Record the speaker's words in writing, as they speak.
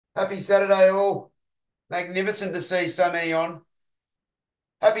Happy Saturday, all. Magnificent to see so many on.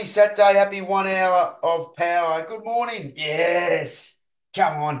 Happy Saturday, happy 1 hour of power. Good morning. Yes.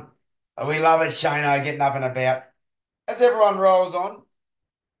 Come on. We love it, Shano, getting up and about. As everyone rolls on,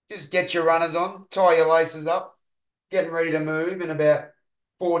 just get your runners on, tie your laces up, getting ready to move in about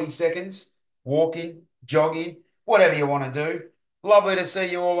 40 seconds. Walking, jogging, whatever you want to do. Lovely to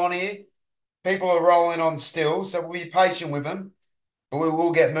see you all on here. People are rolling on still, so we'll be patient with them, but we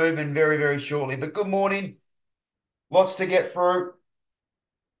will get moving very, very shortly. But good morning. Lots to get through.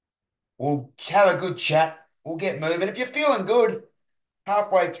 We'll have a good chat. We'll get moving. If you're feeling good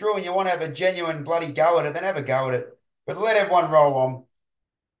halfway through and you want to have a genuine bloody go at it, then have a go at it. But let everyone roll on.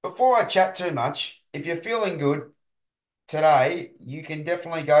 Before I chat too much, if you're feeling good today, you can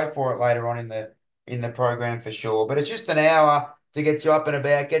definitely go for it later on in the program for sure. But it's just an hour to get you up and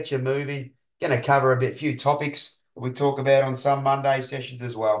about, get you moving. Going to cover few topics that we talk about on some Monday sessions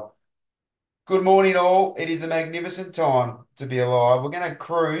as well. Good morning, all. It is a magnificent time to be alive. We're going to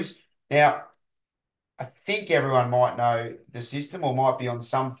cruise. Now, I think everyone might know the system or might be on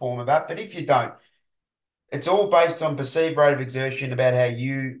some form of app, but if you don't, it's all based on perceived rate of exertion about how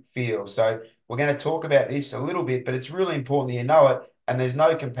you feel. So we're going to talk about this a little bit, but it's really important that you know it. And there's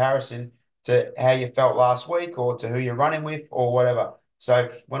no comparison to how you felt last week or to who you're running with or whatever.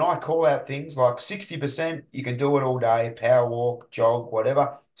 So when I call out things like 60%, you can do it all day, power walk, jog,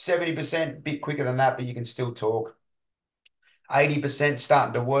 whatever. 70%, a bit quicker than that, but you can still talk. 80%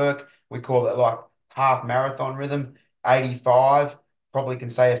 starting to work. We call it like half marathon rhythm. 85, probably can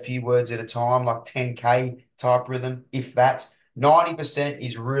say a few words at a time, like 10K type rhythm, if that. 90%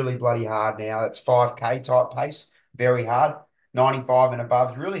 is really bloody hard now. That's 5K type pace, very hard. 95 and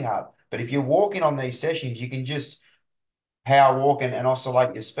above is really hard. But if you're walking on these sessions, you can just power walking and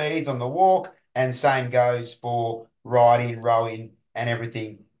oscillate your speeds on the walk. And same goes for riding, rowing, and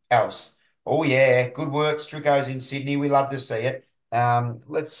everything else. Oh yeah, good work, Strickos in Sydney. We love to see it.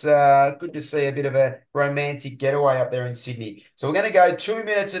 Let's good to see a bit of a romantic getaway up there in Sydney. So we're going to go 2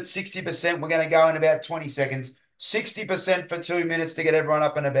 minutes at 60%. We're going to go in about 20 seconds. 60% for 2 minutes to get everyone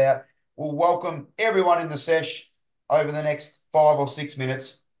up and about. We'll welcome everyone in the sesh over the next 5 or 6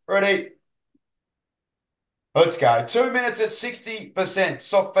 minutes. Ready? Let's go. 2 minutes at 60%.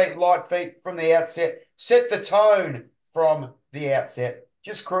 Soft feet, light feet from the outset. Set the tone from the outset.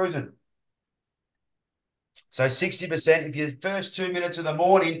 Just cruising. So 60%, if your first 2 minutes of the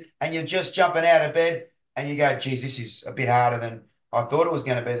morning and you're just jumping out of bed and you go, geez, this is a bit harder than I thought it was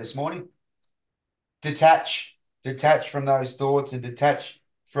going to be this morning. Detach, detach from those thoughts and detach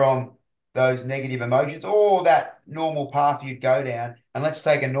from those negative emotions or that normal path you'd go down. And let's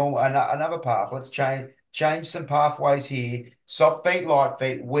take another path. Let's change some pathways here. Soft feet, light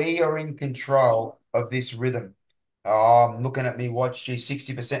feet. We are in control of this rhythm. Oh, I'm looking at me watch. Gee,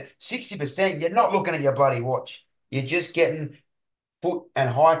 60%. 60%, you're not looking at your bloody watch. You're just getting foot and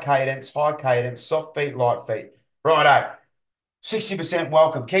high cadence, soft feet, light feet. Righto. 60%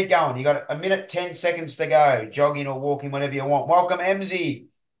 welcome. Keep going. You got a minute, 10 seconds to go. Jogging or walking, whatever you want. Welcome, MZ.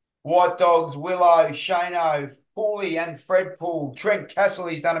 White Dogs, Willow, Shano, Pooley, and Fred Poole. Trent Castle,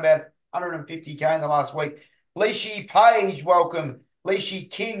 he's done about 150K in the last week. Leashy Page, welcome. Leashy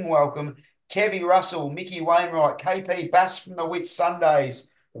King, welcome. Kevy Russell, Mickey Wainwright, KP Bass from the Wit Sundays.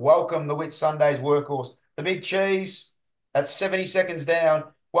 Welcome, the Wit Sundays workhorse. The Big Cheese, that's 70 seconds down.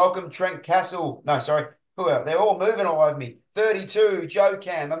 Welcome, Trent Castle. No, sorry. Who are they're all moving all over me. 32, Joe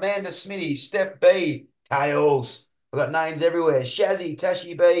Cam, Amanda Smitty, Steph B, Tails. We've got names everywhere. Shazzy,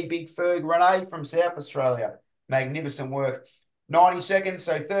 Tashi B, Big Ferg, Renee from South Australia. Magnificent work. 90 seconds,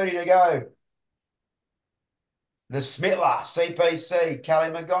 so 30 to go. The Smitler, CPC,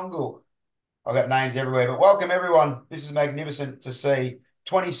 Callie McGongle. I've got names everywhere, but welcome everyone. This is magnificent to see.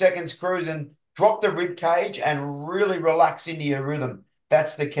 20 seconds cruising. Drop the rib cage and really relax into your rhythm.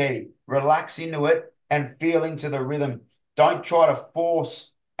 That's the key. Relax into it and feel into the rhythm. Don't try to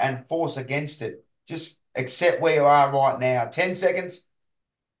force against it. Just accept where you are right now. 10 seconds,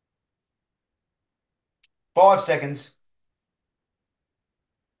 5 seconds.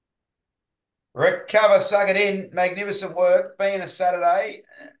 Recover, suck it in. Magnificent work. Being a Saturday,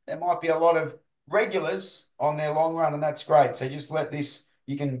 there might be a lot of regulars on their long run, and that's great. So just let this,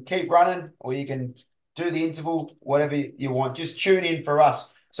 you can keep running or you can do the interval, whatever you want. Just tune in for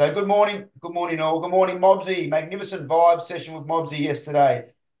us. So good morning. Good morning, all. Good morning, Mobsy. Magnificent vibe session with Mobsy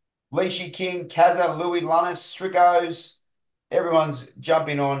yesterday. Leishy King, Kaza, Louis Lunness, Strickos. Everyone's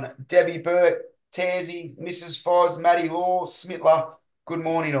jumping on. Debbie Burt, Tarzy, Mrs. Foz, Maddie Law, Smitler. Good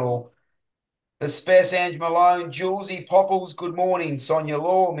morning, all. The Spare Ange Malone, Julesy Popples, good morning. Sonia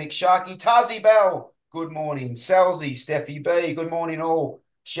Law, Mick Sharkey, Tazi Bell, good morning. Salzy, Steffi B, good morning all.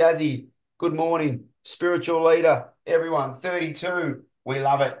 Shazzy, good morning. Spiritual leader, everyone, 32. We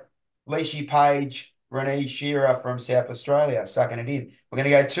love it. Leishy Page, Renee Shearer from South Australia, sucking it in. We're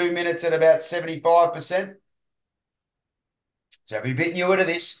going to go 2 minutes at about 75%. So if you're a bit newer to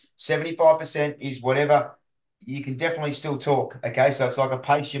this, 75% is whatever you can definitely still talk. Okay. So it's like a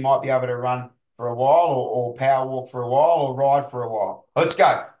pace you might be able to run for a while or power walk for a while or ride for a while. Let's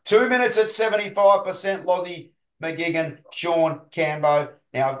go. 2 minutes at 75%. Lozzie, McGigan, Sean, Cambo.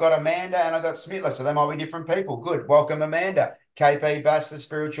 Now I've got Amanda and I've got Smitler, so they might be different people. Good. Welcome, Amanda. KP Bass, the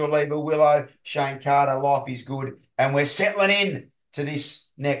spiritual leader, Willow, Shane Carter, life is good. And we're settling in to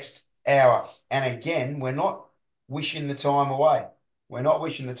this next hour. And again, we're not wishing the time away. We're not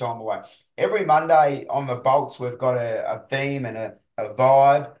wishing the time away. Every Monday on the Bolts, we've got a theme and a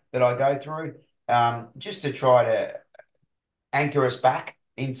vibe that I go through just to try to anchor us back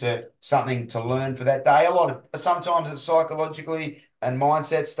into something to learn for that day. Sometimes it's psychologically and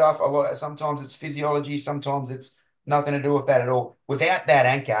mindset stuff. Sometimes it's physiology. Sometimes it's nothing to do with that at all. Without that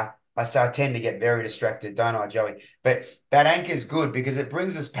anchor, I tend to get very distracted, don't I, Joey? But that anchor is good because it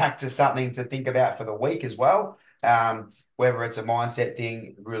brings us back to something to think about for the week as well. Whether it's a mindset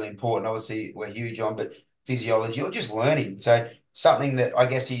thing, really important. Obviously, we're huge on, but physiology or just learning. So something that I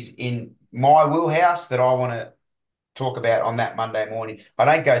guess is in my wheelhouse that I want to talk about on that Monday morning. I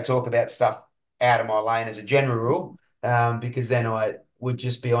don't go talk about stuff out of my lane as a general rule, because then I would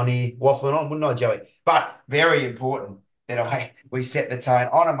just be on here waffling on, wouldn't I, Joey? But very important that we set the tone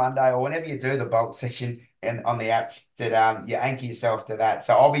on a Monday or whenever you do the bulk session and on the app that you anchor yourself to that.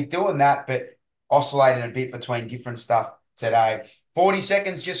 So I'll be doing that, but oscillating a bit between different stuff today. 40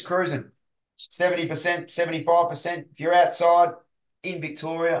 seconds just cruising. 70%, 75%. If you're outside in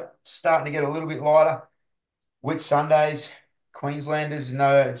Victoria, starting to get a little bit lighter. With Sundays, Queenslanders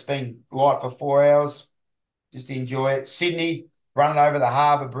know it's been light for 4 hours. Just enjoy it. Sydney, running over the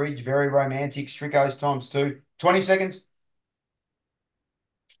Harbour Bridge, very romantic. Stricos times two. 20 seconds.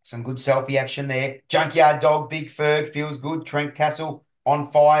 Some good selfie action there. Junkyard Dog, Big Ferg, feels good. Trent Castle on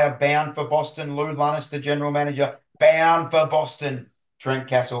fire, bound for Boston. Lou Lunness, the general manager, bound for Boston. Trent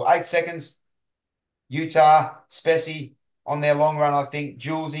Castle, 8 seconds. Utah, Spessy on their long run, I think.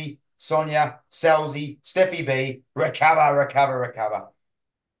 Julesy, Sonia, Salzy, Steffi B, recover, recover, recover.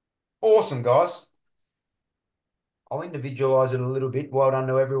 Awesome, guys. I'll individualize it a little bit. Well done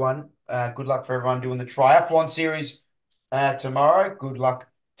to everyone. Good luck for everyone doing the triathlon series tomorrow. Good luck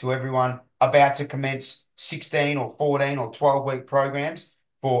to everyone about to commence 16 or 14 or 12-week programs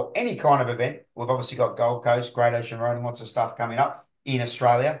for any kind of event. We've obviously got Gold Coast, Great Ocean Road, and lots of stuff coming up in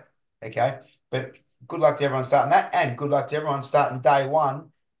Australia. Okay. But good luck to everyone starting that, and good luck to everyone starting day one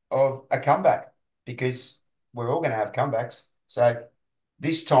of a comeback, because we're all going to have comebacks. So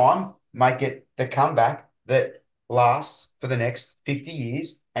this time, make it the comeback that lasts for the next 50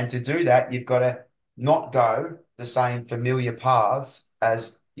 years. And to do that, you've got to not go the same familiar paths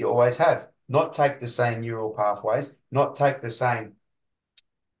as you always have, not take the same neural pathways, not take the same.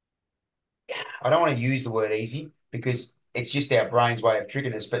 I don't want to use the word easy because it's just our brain's way of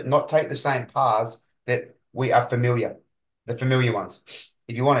tricking us, but not take the same paths that we are familiar, the familiar ones.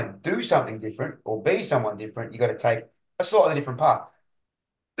 If you want to do something different or be someone different, you got to take a slightly different path.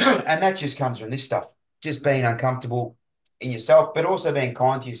 And that just comes from this stuff, just being uncomfortable in yourself, but also being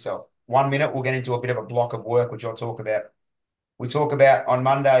kind to yourself. 1 minute, we'll get into a bit of a block of work, which I'll talk about. We talk about on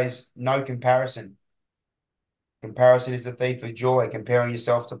Mondays, no comparison. Comparison is the thief of joy. Comparing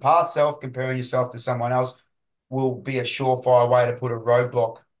yourself to past self, comparing yourself to someone else will be a surefire way to put a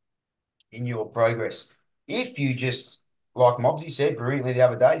roadblock in your progress. If you just, like Mobsy said brilliantly the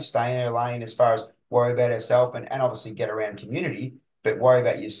other day, stay in their lane as far as worry about yourself and obviously get around community, but worry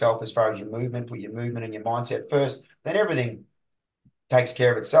about yourself as far as your movement, put your movement and your mindset first, then everything takes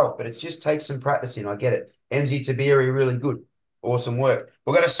care of itself. But it just takes some practicing. I get it. MZ Tabiri, really good. Awesome work.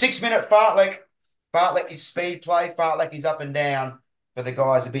 We've got a 6 minute fartlek. Fartlek is speed play. Fartlek is up and down for the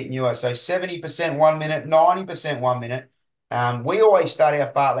guys a bit newer. So 70% 1 minute, 90% 1 minute. We always start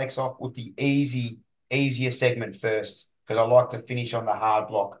our fartleks off with the easier segment first because I like to finish on the hard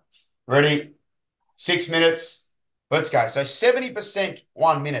block. Ready? 6 minutes. Let's go. So 70%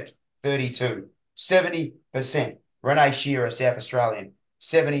 1 minute, 32. 70%. Renee Shearer, South Australian,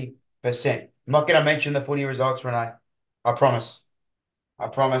 70%. I'm not going to mention the footy results, Renee. I promise. I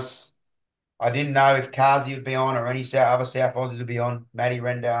promise. I didn't know if Kazi would be on or any other South Aussies would be on. Maddie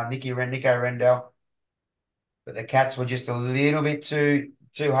Rendell, Nico Rendell. But the Cats were just a little bit too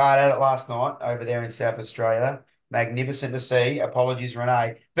hard at it last night over there in South Australia. Magnificent to see. Apologies,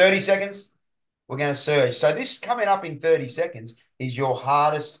 Renee. 30 seconds. We're going to surge. So this coming up in 30 seconds is your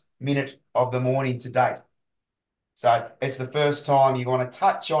hardest minute of the morning to date. So it's the first time you want to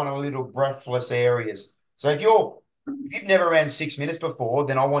touch on a little breathless areas. So if you've never ran 6 minutes before,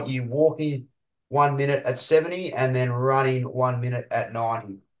 then I want you walking 1 minute at 70 and then running 1 minute at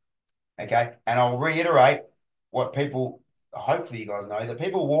 90. Okay. And I'll reiterate what people, hopefully you guys know, that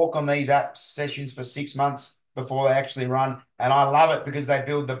people walk on these app sessions for 6 months before they actually run. And I love it because they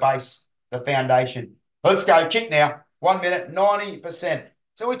build the base, the foundation. Let's go. Kick now. 1 minute, 90%.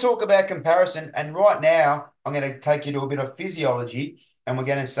 So we talk about comparison. And right now, I'm going to take you to a bit of physiology. And we're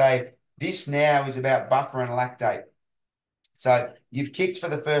going to say this now is about buffer and lactate. So you've kicked for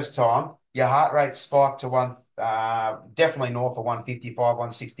the first time. Your heart rate spiked to definitely north of 155,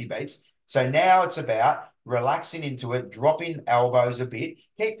 160 beats. So now it's about relaxing into it, dropping elbows a bit,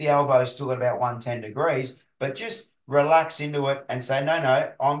 keep the elbows still at about 110 degrees, but just relax into it and say, no,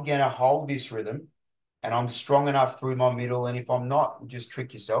 I'm going to hold this rhythm and I'm strong enough through my middle. And if I'm not, just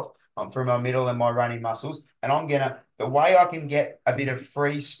trick yourself. I'm through my middle and my running muscles. And the way I can get a bit of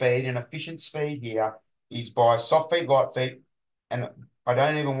free speed and efficient speed here is by soft feet, light feet. And I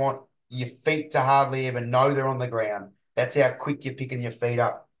don't even want your feet to hardly even know they're on the ground. That's how quick you're picking your feet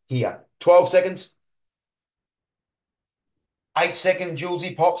up here. 12 seconds. 8 second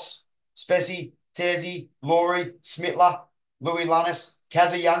Julesy pops. Spessy, Tersey, Laurie, Smitler, Louis Lunness,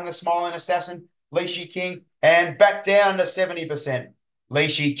 Kazza Young, the smiling assassin, Leishi King, and back down to 70%.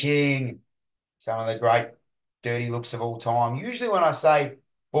 Leishi King, some of the great dirty looks of all time. Usually when I say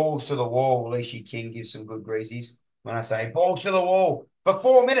balls to the wall, Leishi King gives some good greasies. When I say balls to the wall for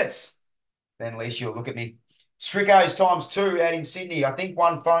 4 minutes, then Leishi will look at me. Stricko's times two out in Sydney. I think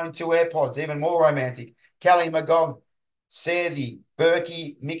one phone, two AirPods, even more romantic. Kelly Magog, Sarzy,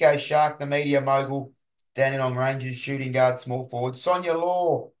 Berkey, Miko Shark, the media mogul, Dandenong Rangers, shooting guard, small forward. Sonia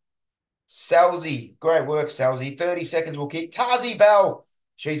Law, Salzy, great work, Salzy. 30 seconds will kick. Tazi Bell,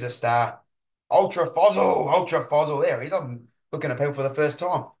 she's a star. Ultra Fozzle. There he is. I'm looking at people for the first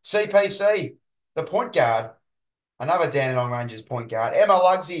time. CPC, the point guard, another Dandenong Rangers point guard. Emma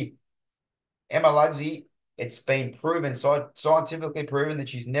Lugsy, it's been proven, scientifically proven that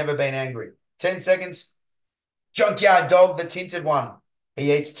she's never been angry. 10 seconds. Junkyard Dog, the tinted one.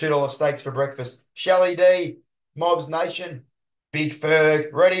 He eats $2 steaks for breakfast. Shelly D, Mobs Nation, Big Ferg.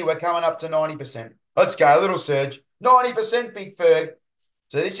 Ready? We're coming up to 90%. Let's go. A little surge. 90% Big Ferg.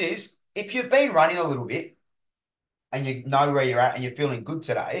 So this is, if you've been running a little bit and you know where you're at and you're feeling good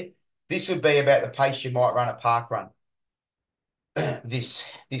today, this would be about the pace you might run at park run. this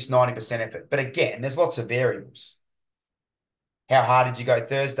 90% effort. But again, there's lots of variables. How hard did you go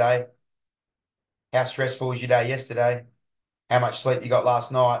Thursday? How stressful was your day yesterday? How much sleep you got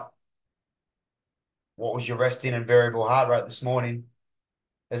last night? What was your resting and variable heart rate this morning?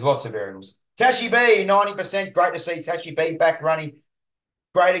 There's lots of variables. Tashi B, 90%. Great to see Tashi B back running.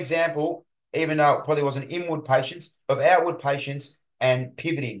 Great example, even though it probably wasn't inward patience, of outward patience and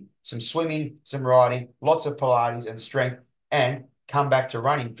pivoting. Some swimming, some riding, lots of Pilates and strength, and come back to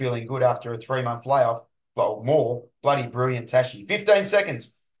running feeling good after a 3-month layoff. Well, more. Bloody brilliant, Tashi. 15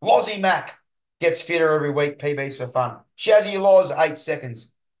 seconds. Lozzie Mac gets fitter every week. PBs for fun. Shazzy Loz, 8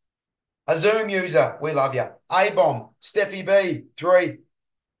 seconds. A Zoom user, we love you. A-Bomb, Steffi B, 3,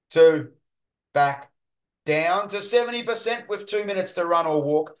 2, back down to 70% with 2 minutes to run or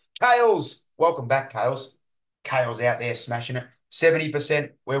walk. Kales, welcome back, Kales. Kales out there smashing it. 70%,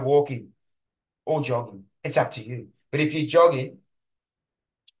 we're walking or jogging. It's up to you. But if you're jogging,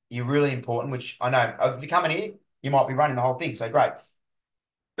 you're really important, which I know, if you're coming here, you might be running the whole thing, so great.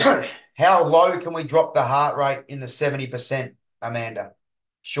 How low can we drop the heart rate in the 70%, Amanda?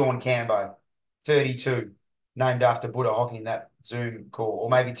 Sean Cambo, 32, named after Buddha Hockey in that Zoom call, or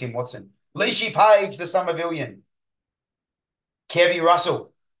maybe Tim Watson. Leishi Page, the Somervillian. Kevy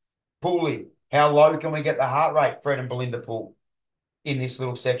Russell, Pooley. How low can we get the heart rate? Fred and Belinda Poole in this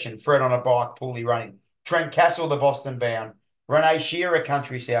little section. Fred on a bike, Pooley running. Trent Castle, the Boston bound. Renee Shearer,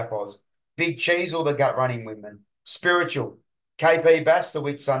 Country South Oz. Big Cheese, all the gut running women. Spiritual. KP Bass, the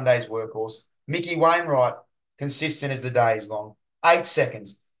Whit Sundays workhorse. Mickey Wainwright, consistent as the day is long. 8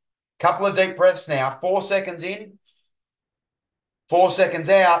 seconds. Couple of deep breaths now. 4 seconds in. 4 seconds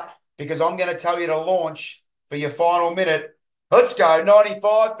out, because I'm going to tell you to launch for your final minute. Let's go.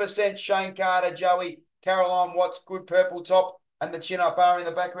 95% Shane Carter, Joey, Caroline Watts, good purple top, and the chin-up bar in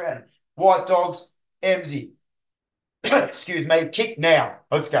the background. White Dogs, MZ. Excuse me. Kick now.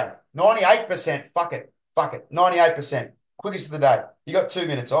 Let's go. 98%. Fuck it. 98%. Quickest of the day. You got 2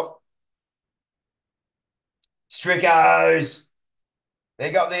 minutes off. Strickos.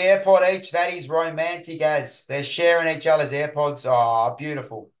 They got the AirPod each. That is romantic as. They're sharing each other's AirPods. Oh,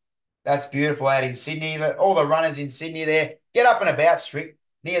 beautiful. That's beautiful out in Sydney. All the runners in Sydney there. Get up and about, Strick.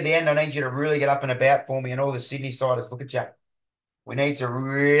 Near the end, I need you to really get up and about for me, and all the Sydney siders, look at you. We need to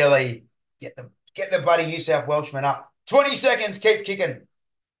really get the bloody New South Welshmen up. 20 seconds, keep kicking.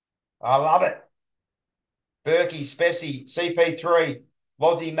 I love it. Berkey, Spessy, CP3,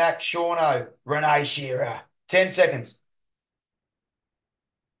 Lozzie Mac, Shauno, Renee Shearer. 10 seconds.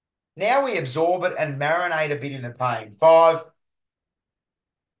 Now we absorb it and marinate a bit in the pain. 5.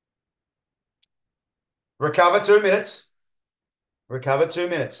 Recover 2 minutes. Recover 2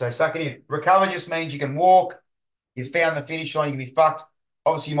 minutes. So suck it in. Recover just means you can walk. You found the finish line. You can be fucked.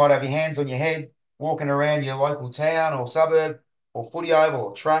 Obviously, you might have your hands on your head, walking around your local town or suburb or footy oval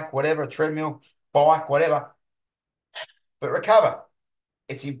or track, whatever, a treadmill, bike, whatever. But recover.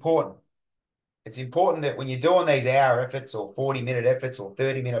 It's important. It's important that when you're doing these hour efforts or 40-minute efforts or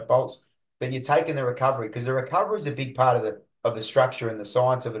 30-minute bolts, that you're taking the recovery, because the recovery is a big part of the structure and the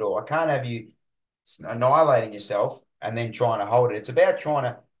science of it all. I can't have you annihilating yourself and then trying to hold it. It's about trying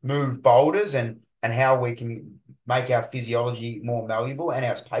to move boulders and how we can make our physiology more malleable and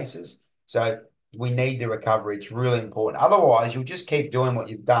our paces. So we need the recovery. It's really important. Otherwise, you'll just keep doing what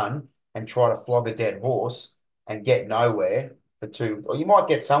you've done and try to flog a dead horse and get nowhere for two, or you might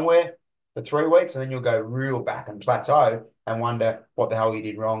get somewhere for 3 weeks, and then you'll go real back and plateau and wonder what the hell you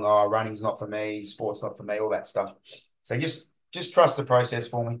did wrong. Oh, running's not for me, sport's not for me, all that stuff. So just trust the process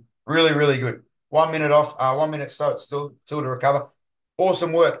for me. Really, really good. 1 minute off, 1 minute still to recover.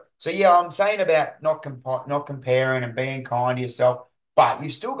 Awesome work. So yeah, I'm saying about not comparing and being kind to yourself, but you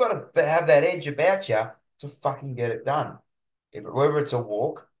still got to have that edge about you to fucking get it done. Whether it's a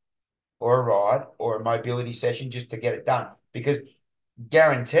walk or a ride or a mobility session, just to get it done. Because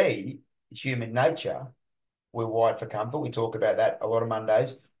guarantee human nature, we're wired for comfort. We talk about that a lot of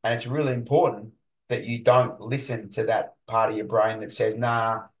Mondays. And it's really important that you don't listen to that part of your brain that says,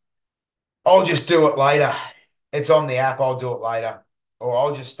 nah, I'll just do it later. It's on the app. I'll do it later. Or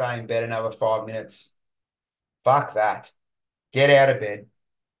I'll just stay in bed another 5 minutes. Fuck that. Get out of bed.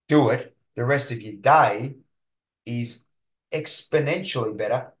 Do it. The rest of your day is exponentially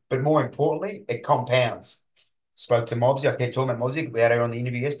better. But more importantly, it compounds. Spoke to Mobsy. I kept talking about Mobsy. We had her on the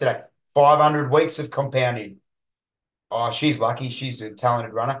interview yesterday. 500 weeks of compounding. Oh, she's lucky. She's a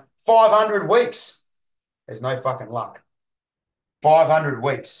talented runner. 500 weeks. There's no fucking luck. 500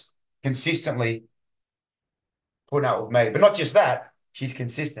 weeks consistently putting up with me. But not just that, she's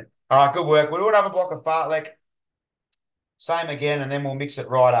consistent. All right, good work. We'll do another block of fartlek. Same again, and then we'll mix it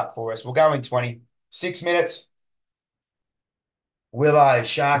right up for us. We'll go in 20. 6 minutes. Willow,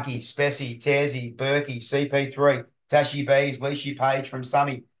 Sharky, Spessy, Tazzy, Berkey, CP3, Tashi Bees, Leishy Page from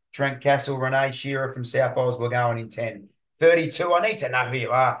Summy, Trent Castle, Renee Shearer from South Oz. We're going in 10. 32. I need to know who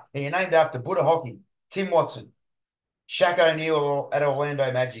you are. You're named after Buddha Hockey, Tim Watson, Shaq O'Neal at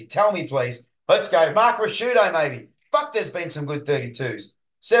Orlando Magic. Tell me, please. Let's go. Mark Rashudo, maybe. Fuck, there's been some good 32s.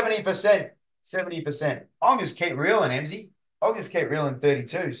 70%. 70%. I'll just keep reeling, Emsy. I'll just keep reeling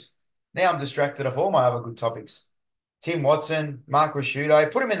 32s. Now I'm distracted off all my other good topics. Tim Watson, Mark Rashudo.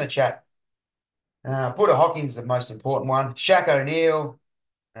 Put him in the chat. Buddha Hocking's the most important one. Shaq O'Neal.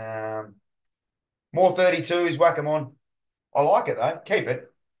 More 32s. Whack them on. I like it, though. Keep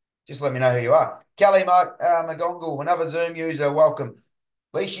it. Just let me know who you are. Kelly McGongle, another Zoom user. Welcome.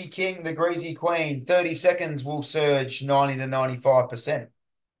 Lishi King, the Greasy Queen. 30 seconds will surge 90 to 95%.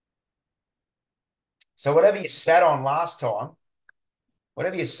 So whatever you sat on last time,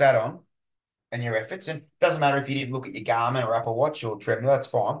 whatever you sat on and your efforts, and it doesn't matter if you didn't look at your Garmin or Apple Watch or treadmill, that's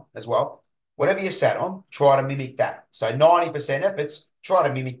fine as well. Whatever you sat on, try to mimic that. So 90% efforts, try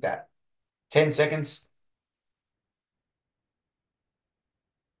to mimic that. 10 seconds,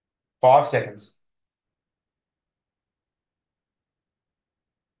 5 seconds.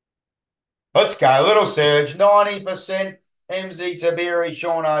 Let's go. Little surge, 90%. MZ Tabiri,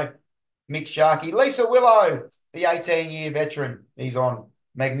 Shauno, Mick Sharkey, Lisa Willow, the 18-year veteran. He's on.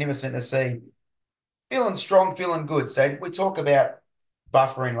 Magnificent to see. Feeling strong, feeling good. So we talk about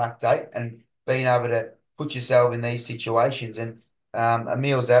buffering lactate and being able to put yourself in these situations. And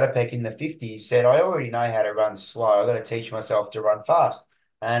Emil Zatopek in the 50s said, I already know how to run slow. I've got to teach myself to run fast.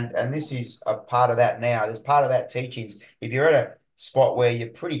 And this is a part of that now. There's part of that teachings. If you're at a spot where you're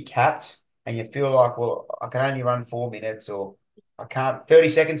pretty capped and you feel like, well, I can only run 4 minutes or I can't, 30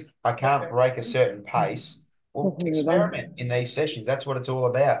 seconds, I can't break a certain pace. Well, experiment in these sessions. That's what it's all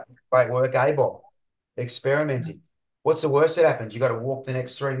about. Great work, A-Bob. Experimenting. What's the worst that happens? You got to walk the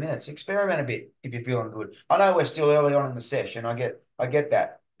next 3 minutes. Experiment a bit if you're feeling good. I know we're still early on in the session. I get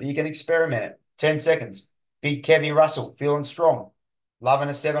that. But you can experiment it. 10 seconds. Big Kevy Russell, feeling strong. Loving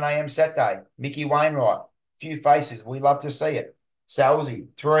a 7 a.m. Saturday. Mickey Wainwright. Few faces. We love to see it. Salzy.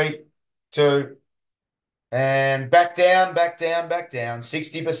 3, 2, And back down, back down, back down.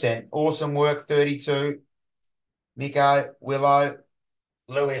 60%. Awesome work, 32. Miko, Willow,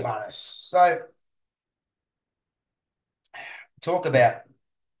 Louis Lunnez. So talk about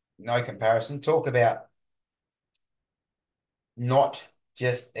no comparison. Talk about not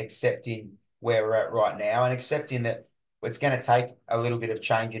just accepting where we're at right now and accepting that it's going to take a little bit of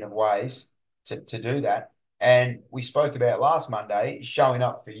changing of ways to do that. And we spoke about last Monday showing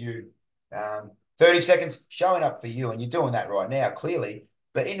up for you. 30 seconds showing up for you, and you're doing that right now, clearly.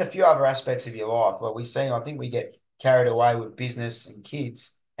 But in a few other aspects of your life, where we see, I think we get carried away with business and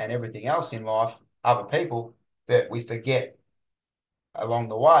kids and everything else in life, other people, that we forget along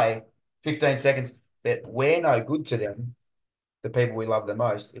the way, 15 seconds, that we're no good to them, the people we love the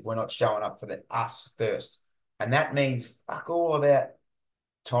most, if we're not showing up for us first. And that means fuck all about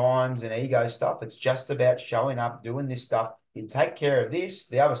times and ego stuff. It's just about showing up, doing this stuff. You take care of this,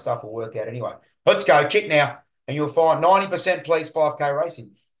 the other stuff will work out anyway. Let's go, kick now. And you'll find 90% please 5K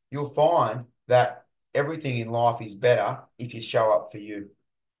racing. You'll find that everything in life is better if you show up for you.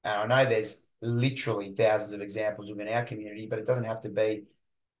 And I know there's literally thousands of examples within our community, but it doesn't have to be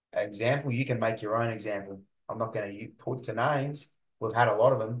an example. You can make your own example. I'm not going to put to names. We've had a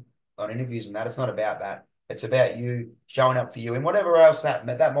lot of them on interviews and that. It's not about that. It's about you showing up for you and whatever else that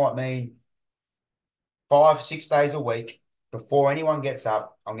might mean. 5, 6 days a week before anyone gets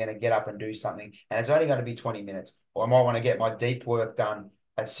up, I'm going to get up and do something, and it's only going to be 20 minutes. Or I might want to get my deep work done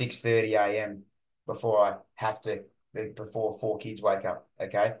at 6:30 a.m. before I have to before 4 kids wake up.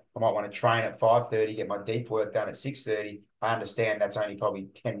 Okay, I might want to train at 5:30, get my deep work done at 6:30. I understand that's only probably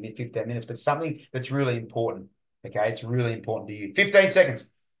 10, 15 minutes, but something that's really important. Okay, it's really important to you. 15 seconds.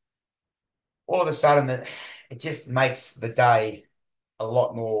 All of a sudden, that it just makes the day a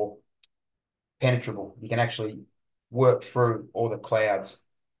lot more penetrable. You can actually work through all the clouds.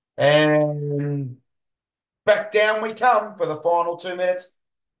 And back down we come for the final 2 minutes.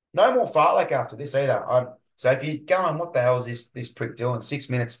 No more fartlek after this either. So if you're going, what the hell is this prick doing? 6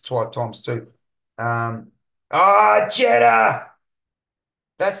 minutes twice times two. Jetta.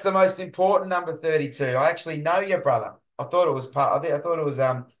 That's the most important number 32. I actually know your brother. I thought it was I thought it was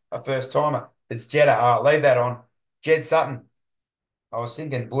a first timer. It's Jetta. Leave that on. Jed Sutton. I was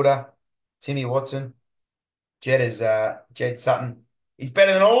thinking Buddha, Timmy Watson. Jed Sutton. He's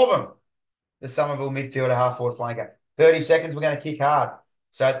better than all of them. The Somerville midfielder, half forward flanker. 30 seconds, we're going to kick hard.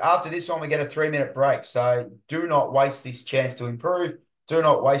 So after this one, we get a 3 minute break. So do not waste this chance to improve. Do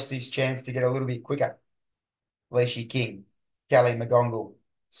not waste this chance to get a little bit quicker. Leishy King, Kelly McGongle,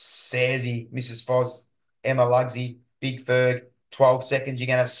 Sarzy, Mrs. Foz, Emma Lugsy, Big Ferg. 12 seconds, you're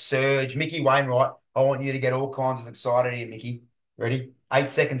going to surge. Mickey Wainwright, I want you to get all kinds of excited here, Mickey. Ready? 8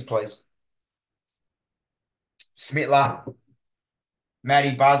 seconds, please. Smitler,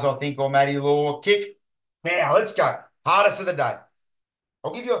 Matty Buzz, I think, or Matty Law. Kick. Now, let's go. Hardest of the day.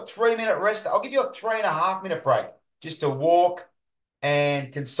 I'll give you a 3 minute rest. I'll give you a 3.5 minute break just to walk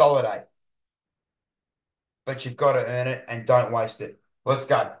and consolidate. But you've got to earn it and don't waste it. Let's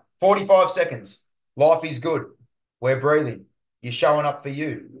go. 45 seconds. Life is good. We're breathing. You're showing up for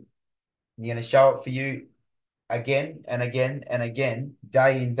you. You're going to show up for you again and again and again,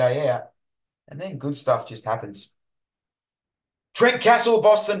 day in, day out. And then good stuff just happens. Trent Castle,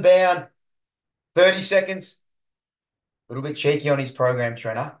 Boston bound. 30 seconds. A little bit cheeky on his program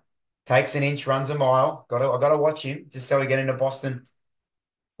trainer. Takes an inch, runs a mile. I gotta watch him just so we get into Boston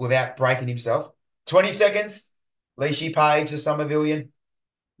without breaking himself. 20 seconds. Leishy Page, the Somervillian.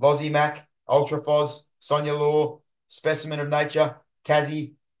 Lozzie Mac, Ultra Foz, Sonia Law, Specimen of Nature,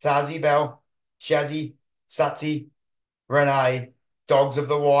 Kazzy, Tazi Bell, Shazzy, Sutsy, Renee, Dogs of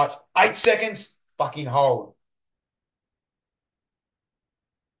the White. 8 seconds. Fucking hold.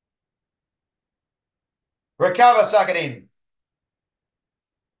 Recover, suck it in.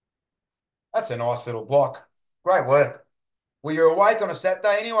 That's a nice little block. Great work. Well, you're awake on a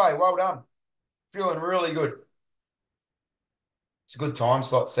Saturday anyway. Well done. Feeling really good. It's a good time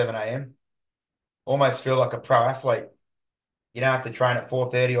slot, 7 a.m. Almost feel like a pro athlete. You don't have to train at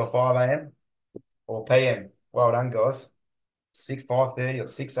 4:30 or 5 a.m. or p.m. Well done, guys. 5:30 or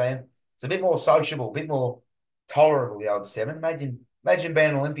 6 a.m. It's a bit more sociable, a bit more tolerable, the old 7. Imagine being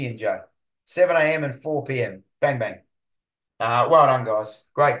an Olympian, Joe. 7 a.m. and 4 p.m. Bang, bang. Well done, guys.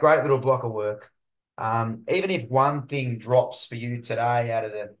 Great little block of work. Even if one thing drops for you today out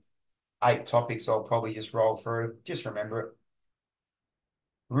of the 8 topics, I'll probably just roll through. Just remember it.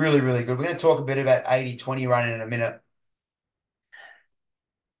 Really, really good. We're going to talk a bit about 80-20 running in a minute.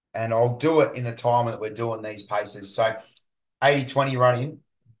 And I'll do it in the time that we're doing these paces. So 80-20 running,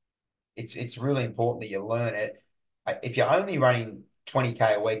 it's really important that you learn it. If you're only running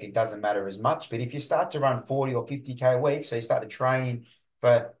 20K a week, it doesn't matter as much. But if you start to run 40 or 50K a week, so you started training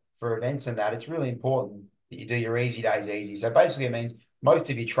for events and that, it's really important that you do your easy days easy. So basically, it means most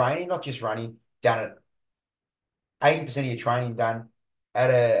of your training, not just running, done at 80% of your training done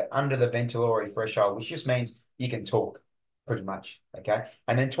at a under the ventilatory threshold, which just means you can talk pretty much. Okay.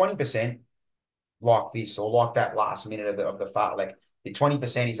 And then 20% like this or like that last minute of the fartlek. The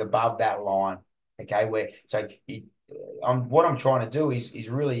 20% is above that line. Okay, where so what I'm trying to do is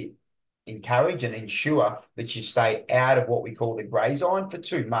really encourage and ensure that you stay out of what we call the grey zone for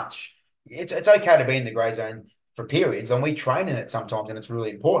too much. It's okay to be in the grey zone for periods, and we train in it sometimes, and it's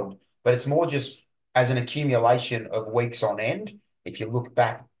really important. But it's more just as an accumulation of weeks on end. If you look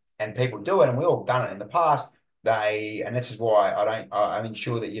back and people do it, and we all done it in the past, and this is why I'm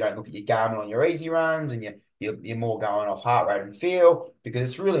ensure that you don't look at your Garmin on your easy runs and you're more going off heart rate and feel, because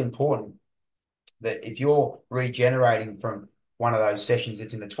it's really important that if you're regenerating from one of those sessions,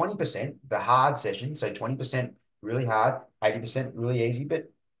 it's in the 20%, the hard session. So 20% really hard, 80% really easy,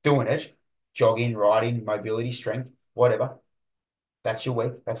 but doing it, jogging, riding, mobility, strength, whatever. That's your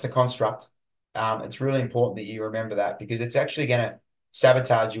week. That's the construct. It's really important that you remember that, because it's actually going to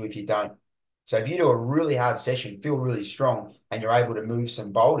sabotage you if you don't. So if you do a really hard session, feel really strong, and you're able to move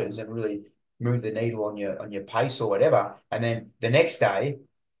some boulders and really move the needle on your pace or whatever, and then the next day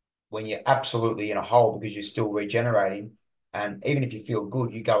when you're absolutely in a hole because you're still regenerating, and even if you feel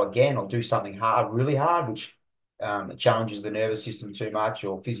good, you go again or do something hard, really hard, which challenges the nervous system too much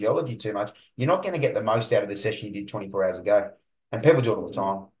or physiology too much, you're not going to get the most out of the session you did 24 hours ago. And people do it all the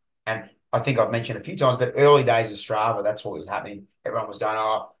time. And I think I've mentioned a few times, but early days of Strava, that's what was happening. Everyone was going,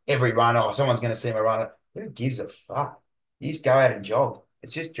 oh, every run, oh, someone's going to see me run it. Who gives a fuck? You just go out and jog.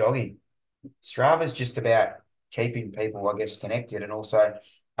 It's just jogging. Strava's just about keeping people, I guess, connected, and also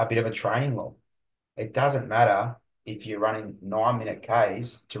a bit of a training log. It doesn't matter if you're running 9-minute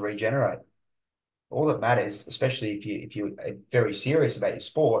Ks to regenerate. All that matters, especially if you're very serious about your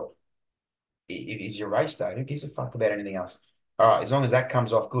sport, is your race day. Who gives a fuck about anything else? All right, as long as that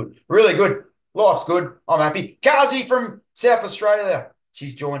comes off good. Really good. Life's good. I'm happy. Kazi from South Australia.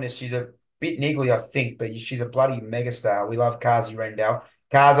 She's joined us. She's a bit niggly, I think, but she's a bloody megastar. We love Kazi Rendell.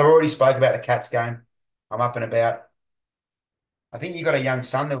 Kaz, I've already spoke about the Cats game. I'm up and about. I think you got a young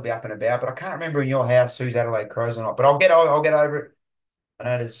son that'll be up and about, but I can't remember in your house who's Adelaide Crows or not. But I'll get over it. I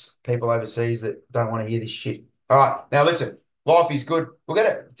know there's people overseas that don't want to hear this shit. All right, now listen, life is good. We're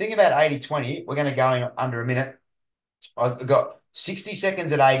gonna think about 80-20. We're gonna go in under a minute. I've got 60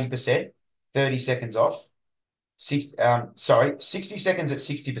 seconds at 80%, 30 seconds off. 60 seconds at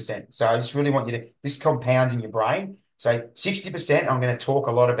 60%. So I just really want you to, this compounds in your brain. So 60%, I'm going to talk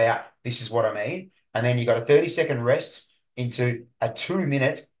a lot about this is what I mean. And then you got a 30-second rest into a 2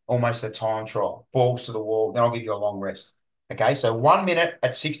 minute, almost a time trial, balls to the wall. Then I'll give you a long rest. Okay. So 1 minute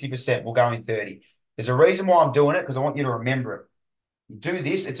at 60%, we'll go in 30. There's a reason why I'm doing it, because I want you to remember it. You do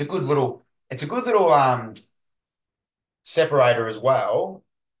this, it's a good little separator as well,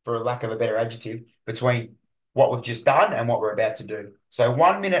 for lack of a better adjective, between what we've just done and what we're about to do. So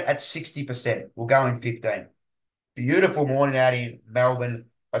 1 minute at 60%. We'll go in 15. Beautiful morning out in Melbourne,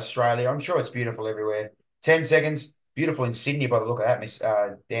 Australia. I'm sure it's beautiful everywhere. 10 seconds. Beautiful in Sydney by the look of that, Miss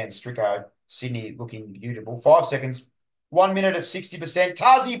Dan Stricko. Sydney looking beautiful. 5 seconds. 1 minute at 60%.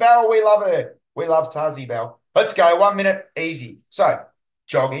 Tazi Bell, we love her. We love Tazi Bell. Let's go. 1 minute, easy. So,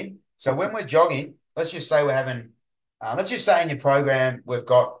 jogging. So when we're jogging, let's just say we're having let's just say in your program,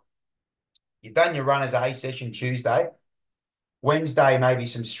 you've done your Runners A session Tuesday, Wednesday, maybe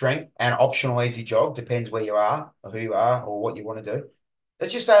some strength and optional easy jog, depends where you are or who you are or what you want to do.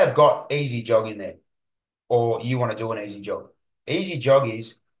 Let's just say I've got easy jog in there, or you want to do an easy jog. Easy jog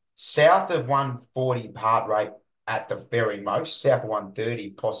is south of 140 heart rate at the very most, south of 130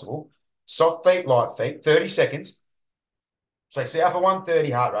 if possible. Soft feet, light feet, 30 seconds. So south of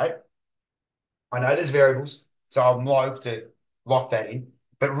 130 heart rate. I know there's variables, so I'm loath to lock that in,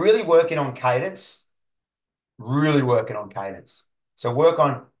 but really working on cadence. So work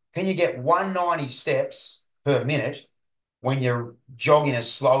on, can you get 190 steps per minute when you're jogging as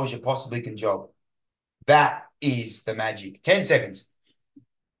slow as you possibly can jog? That is the magic. 10 seconds.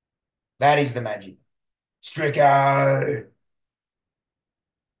 That is the magic. Stricko.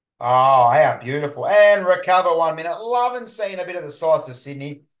 Oh, how beautiful. And recover 1 minute. Loving seeing a bit of the sights of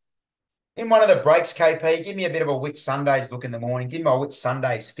Sydney. In one of the breaks, KP, give me a bit of a Whit Sundays look in the morning. Give me a Whit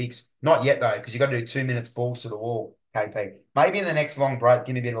Sundays fix. Not yet, though, because you've got to do 2 minutes balls to the wall, KP. Maybe in the next long break,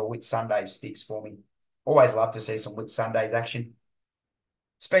 give me a bit of a Whit Sundays fix for me. Always love to see some Whit Sundays action,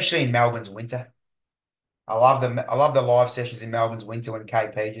 especially in Melbourne's winter. I love the live sessions in Melbourne's winter when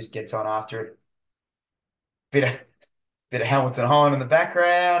KP just gets on after it. Bit of Bit of Hamilton Hine in the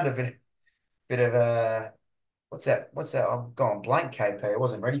background, bit of what's that? What's that? I've gone blank, KP. I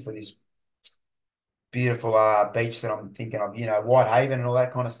wasn't ready for this beautiful beach that I'm thinking of, Whitehaven and all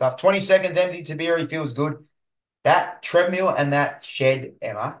that kind of stuff. 20 seconds empty. Tiberi feels good. That treadmill and that shed,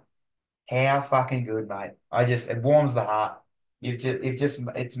 Emma, how fucking good, mate. It warms the heart.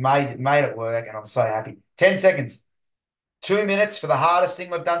 It's made it work, and I'm so happy. 10 seconds. 2 minutes for the hardest thing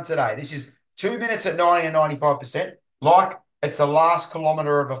we've done today. This is 2 minutes at 90 and 95%, like it's the last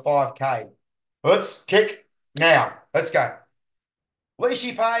kilometer of a 5K. Let's kick now. Let's go.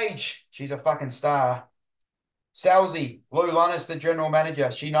 Leashy Page, she's a fucking star. Salzy, Lou Lunness, the general manager.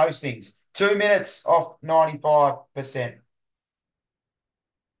 She knows things. 2 minutes off 95%.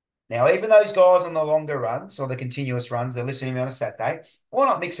 Now, even those guys on the longer runs or the continuous runs, they're listening to me on a Saturday. Why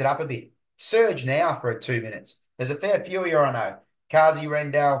not mix it up a bit? Surge now for 2 minutes. There's a fair few here I know. Kazi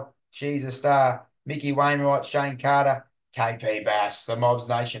Rendell, she's a star. Mickey Wainwright, Shane Carter, KP Bass, the Mobs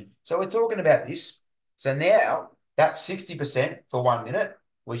Nation. So we're talking about this. So now that's 60% for 1 minute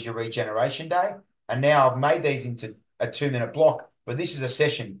was your regeneration day. And now I've made these into a 2 minute block, but this is a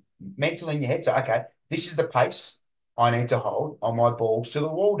session mentally in your head. So, okay, this is the pace I need to hold on my balls to the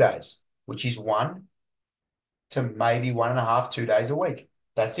wall days, which is 1 to maybe 1.5, 2 days a week.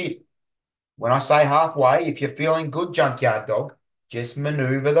 That's it. When I say halfway, if you're feeling good, junkyard dog, just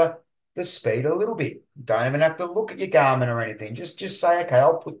maneuver the speed a little bit. Don't even have to look at your Garmin or anything. Just say, okay,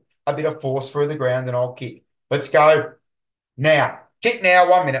 I'll put a bit of force through the ground and I'll kick. Let's go now. Kick now,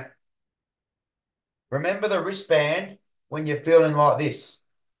 1 minute. Remember the wristband when you're feeling like this.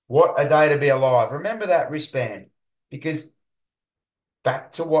 What a day to be alive. Remember that wristband because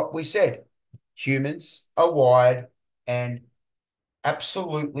back to what we said, humans are wired and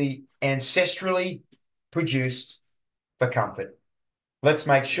absolutely ancestrally produced for comfort. Let's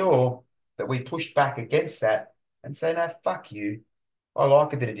make sure that we push back against that and say, no, fuck you. I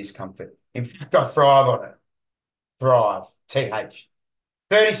like a bit of discomfort. In fact, I thrive on it. Thrive. TH.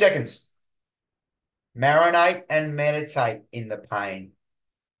 30 seconds. Marinate and meditate in the pain.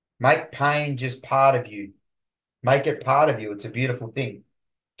 Make pain just part of you. Make it part of you. It's a beautiful thing.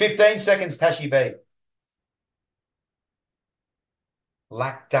 15 seconds, Tashi B.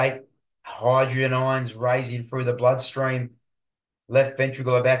 Lactate, hydrogen ions raising through the bloodstream. Left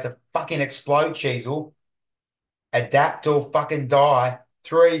ventricle about to fucking explode, Cheezel. Adapt or fucking die.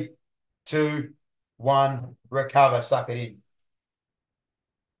 3, 2, 1. Recover. Suck it in.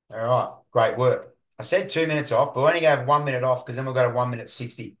 All right. Great work. I said 2 minutes off, but we only have 1 minute off because then we'll go to 1 minute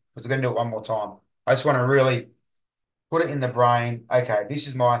 60 because we're going to do it one more time. I just want to really put it in the brain. Okay, this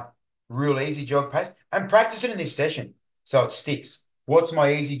is my real easy jog pace and practice it in this session so it sticks. What's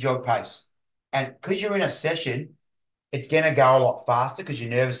my easy jog pace? And because you're in a session, it's going to go a lot faster because your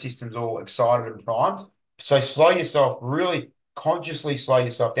nervous system's all excited and primed. So slow yourself, really consciously slow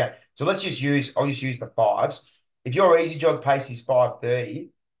yourself down. So I'll just use the fives. If your easy jog pace is 5:30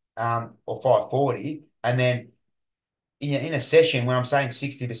 or 5:40, and then in a session when I'm saying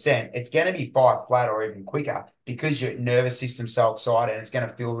 60%, it's going to be 5 flat or even quicker because your nervous system's so excited and it's going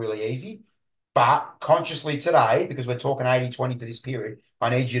to feel really easy. But consciously today, because we're talking 80-20 for this period, I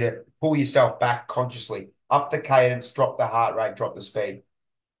need you to pull yourself back consciously, up the cadence, drop the heart rate, drop the speed.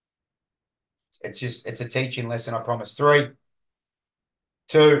 It's a teaching lesson, I promise. 3,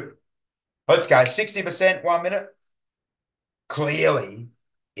 2, let's go. 60%, 1 minute. Clearly,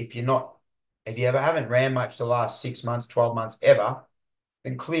 if you ever haven't ran much the last 6 months, 12 months ever,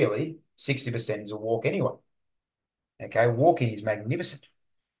 then clearly 60% is a walk anyway. Okay, walking is magnificent.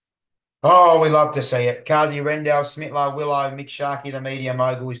 Oh, we love to see it. Kazi Rendell, Smitler, Willow, Mick Sharkey, the media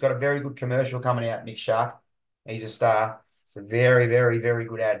mogul. He's got a very good commercial coming out, Mick Shark. He's a star. It's a very, very, very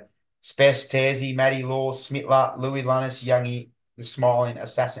good ad. Spess, Tersey, Matty Law, Smitler, Louis Lunness, Youngie, the smiling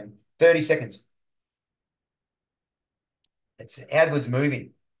assassin. 30 seconds. It's how good's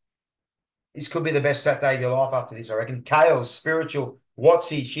moving. This could be the best Saturday of your life after this, I reckon. Kales, Spiritual,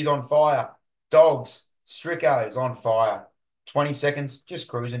 Watsy, she's on fire. Dogs, Stricko's on fire. 20 seconds, just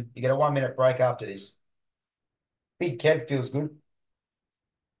cruising. You get a 1 minute break after this. Big Kev feels good.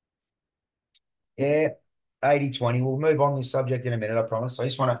 Yeah, 80-20. We'll move on this subject in a minute, I promise. I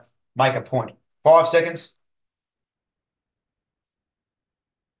just want to make a point. 5 seconds.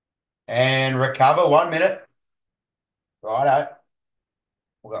 And recover 1 minute. Righto.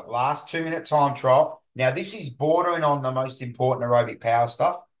 We've got last 2 minute time trial. Now, this is bordering on the most important aerobic power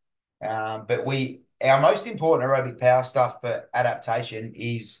stuff. But our most important aerobic power stuff for adaptation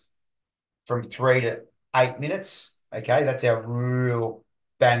is from 3 to 8 minutes. Okay, that's our real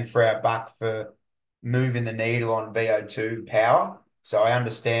bang for our buck for moving the needle on VO2 power. So I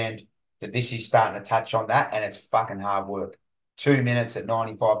understand that this is starting to touch on that, and it's fucking hard work. 2 minutes at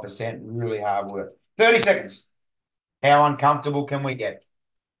 95%, really hard work. 30 seconds. How uncomfortable can we get?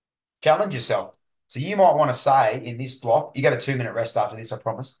 Challenge yourself. So you might want to say in this block, you got a 2 minute rest after this, I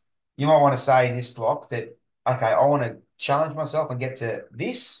promise. You might want to say in this block that, okay, I want to challenge myself and get to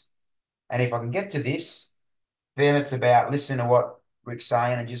this. And if I can get to this, then it's about listening to what Rick's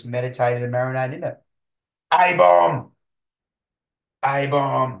saying and just meditate and marinate in it. A-bomb.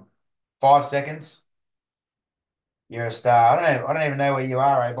 A-bomb. 5 seconds. You're a star. I don't know. I don't even know where you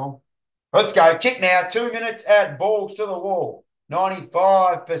are, A-bomb. Let's go. Kick now. 2 minutes at balls to the wall.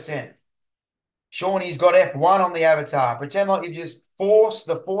 95%. Shawnee's got F1 on the avatar. Pretend like you just force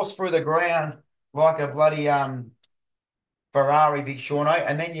the force through the ground like a bloody Ferrari, Big Shawno,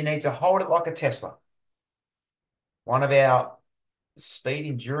 and then you need to hold it like a Tesla. One of our speed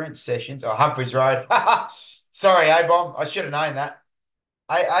endurance sessions. Oh, Humphreys Road. Sorry, A-bomb. I should have known that.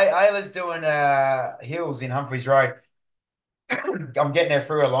 Ayla's doing hills in Humphreys Road. I'm getting there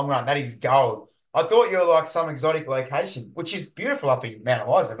through a long run. That is gold. I thought you were like some exotic location, which is beautiful up in Mount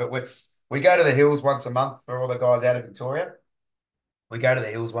Eliza, but we go to the hills once a month for all the guys out of Victoria. We go to the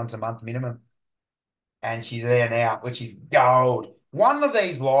hills once a month minimum, and she's there now, which is gold. One of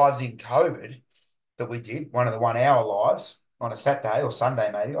these lives in COVID that we did, one of the 1 hour lives on a Saturday or Sunday,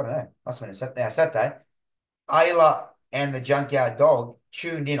 maybe, I don't know. Must have been a Saturday. Ayla and the junkyard dog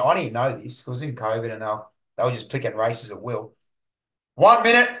tuned in. I didn't know this because it was in COVID and they were just picking races at will. 1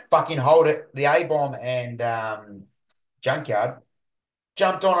 minute, fucking hold it. The A-bomb and junkyard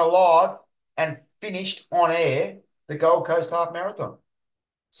jumped on a live and finished on air the Gold Coast Half Marathon.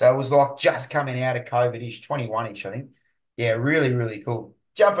 So it was like just coming out of COVID-ish, 21-ish, I think. Yeah, really, really cool.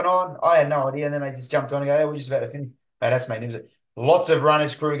 Jumping on, I had no idea. And then they just jumped on and go, hey, we're just about to finish. Mate, that's magnificent. Lots of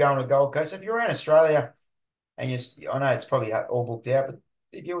runners crew going to Gold Coast. If you're around Australia and I know it's probably all booked out, but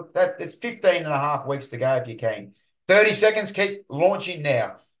if you it's 15 and a half weeks to go if you can. 30 seconds, keep launching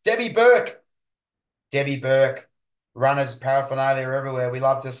now. Debbie Burke. Debbie Burke. Runners, paraphernalia everywhere. We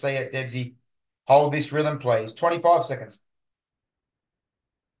love to see it, Debsy. Hold this rhythm, please. 25 seconds.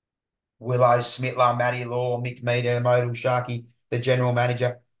 Willow, Smitler, Matty Law, Mick Meader, Modal Sharkey, the general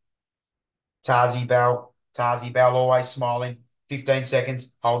manager. Tarzy Bell. Tarzy Bell always smiling. 15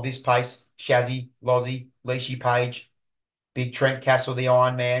 seconds. Hold this pace. Shazzy, Lozzie, Leashy Page, Big Trent Castle, the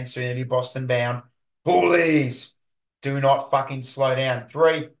Iron Man, soon to be Boston bound. Bullies. Do not fucking slow down.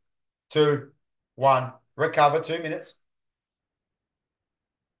 3, 2, 1. Recover 2 minutes.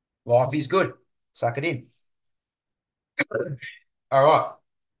 Life is good. Suck it in. All right.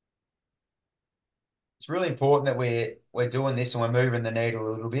 It's really important that we're doing this and we're moving the needle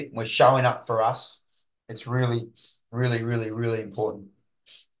a little bit and we're showing up for us. It's really, really, really, really important.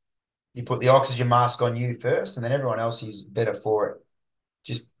 You put the oxygen mask on you first, and then everyone else is better for it.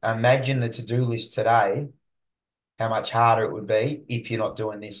 Just imagine the to-do list today, how much harder it would be if you're not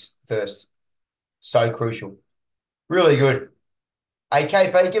doing this first. So crucial. Really good. Hey,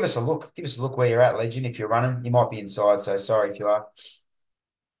 KP, give us a look. Give us a look where you're at, legend. If you're running, you might be inside, so sorry if you are.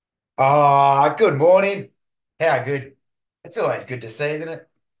 Ah, good morning. How good. It's always good to see, isn't it?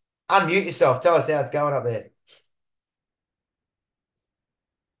 Unmute yourself. Tell us how it's going up there.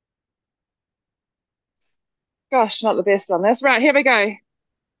 Gosh, not the best on this. Right, here we go.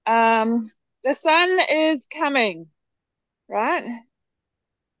 The sun is coming, right?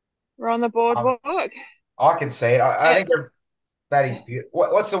 We're on the Um, boardwalk. I can see it. I And, think that is beautiful.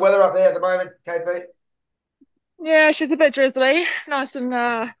 What's the weather up there at the moment, KP? yeah, she's a bit drizzly, nice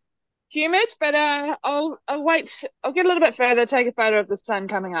and humid, but I'll wait. I'll get a little bit further, take a photo of the sun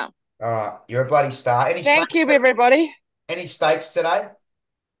coming up. All right, you're a bloody star. Any Thank snakes? you, everybody. Any steaks today?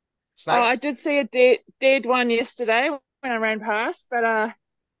 Oh, I Snakes? did see a dead one yesterday when I ran past, but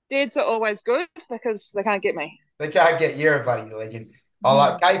deads are always good because they can't get me. They can't get you, a bloody legend. I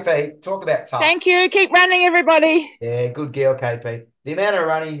like Mhm. KP. Talk about tough. Thank you. Keep running, everybody. Yeah, good girl, KP. The amount of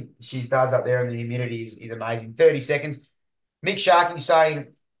running she does up there and the humidity is amazing. 30 seconds. Mick Sharkey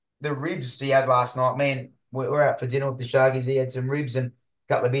saying the ribs he had last night. Man, we're out for dinner with the Sharkies. He had some ribs and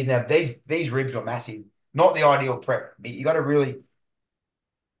a couple of beers. Now, these ribs were massive. Not the ideal prep. You got to really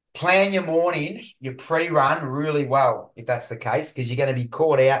plan your morning, your pre-run really well, if that's the case, because you're going to be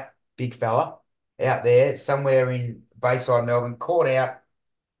caught out, big fella, out there somewhere in Bayside, Melbourne, caught out,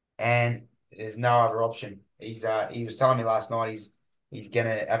 and there's no other option. He was telling me last night he's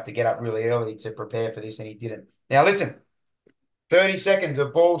gonna have to get up really early to prepare for this, and he didn't. Now listen, 30 seconds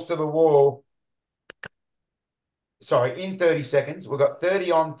of balls to the wall. Sorry, in 30 seconds, we've got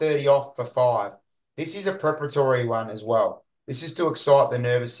 30 on, 30 off for 5. This is a preparatory one as well. This is to excite the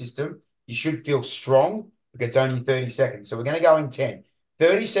nervous system. You should feel strong because it's only 30 seconds. So we're going to go in 10.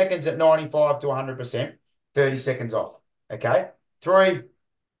 30 seconds at 95 to 100%, 30 seconds off. Okay. Three,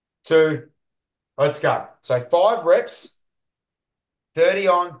 two, let's go. So 5 reps, 30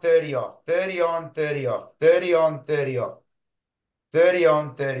 on, 30 off, 30 on, 30 off, 30 on, 30 off, 30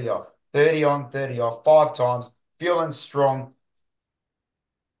 on, 30 off, 30 on, 30 off, 5 times, feeling strong.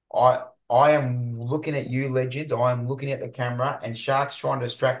 I am looking at you, legends. I am looking at the camera, and Shark's trying to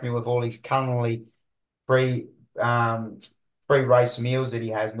distract me with all these cunningly pre um pre-race meals that he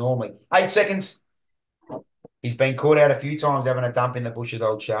has normally. 8 seconds. He's been caught out a few times having a dump in the bushes,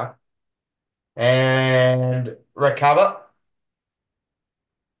 old Shark. And recover.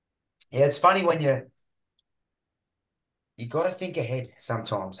 Yeah, it's funny when you got to think ahead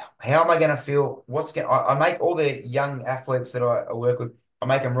sometimes. How am I going to feel? I make all the young athletes that I work with, I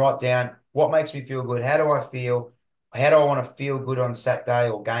make them write down what makes me feel good. How do I feel? How do I want to feel good on Saturday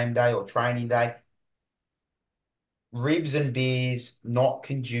or game day or training day? Ribs and beers not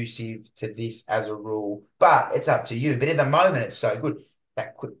conducive to this as a rule, but it's up to you. But in the moment, it's so good.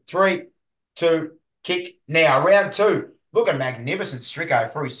 That quick three, two, kick now. Round two. Look at magnificent Stricko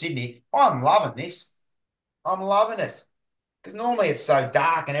through Sydney. I'm loving this. I'm loving it. Because normally it's so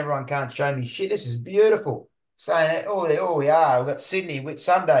dark and everyone can't show me shit. This is beautiful. Saying it, oh, we are. We've got Sydney, Whit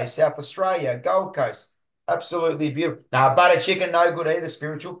Sunday, South Australia, Gold Coast. Absolutely beautiful. Now, butter chicken, no good either,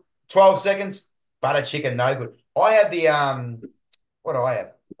 spiritual. 12 seconds, butter chicken, no good. I had what do I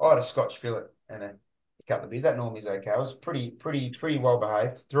have? I had a Scotch fillet and a couple of beers. That normally is okay. I was pretty well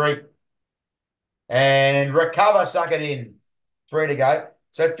behaved. Three, and recover, suck it in. Three to go.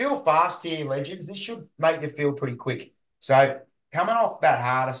 So feel fast here, legends. This should make you feel pretty quick. So coming off that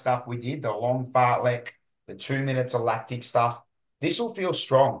harder stuff we did, the long fartlek, the 2 minutes of lactic stuff, this will feel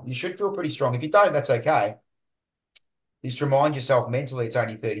strong. You should feel pretty strong. If you don't, that's okay. Just remind yourself mentally it's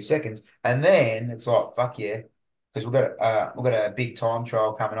only 30 seconds. And then it's like, fuck yeah. Because we've got a big time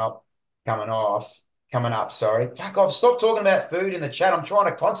trial coming up, sorry. Fuck off. Stop talking about food in the chat. I'm trying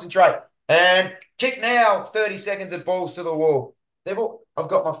to concentrate. And kick now, 30 seconds of balls to the wall. I've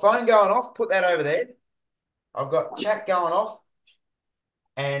got my phone going off, put that over there. I've got chat going off.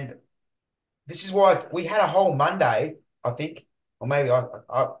 And this is why we had a whole Monday, I think, or maybe I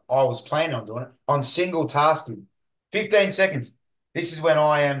was planning on doing it, on single tasking. 15 seconds. This is when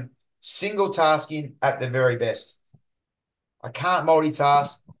I am single tasking at the very best. I can't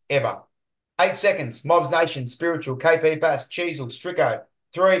multitask ever. 8 seconds. Mobs Nation, Spiritual, KP Bass, Cheezel, Stricko.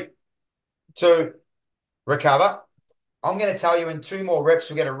 Three, two, recover. I'm going to tell you in 2 more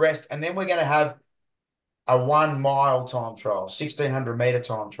reps, we're going to rest, and then we're going to have a 1 mile time trial, 1,600 meter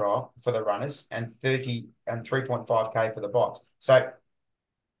time trial for the runners, and 3.5K for the bots. So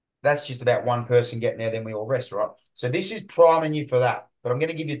that's just about one person getting there, then we all rest, right? So this is priming you for that. But I'm going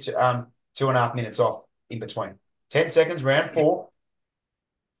to give you 2.5 minutes off in between. 10 seconds, round four.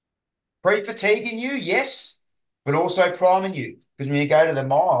 Pre-fatiguing you, yes, but also priming you. Because when you go to the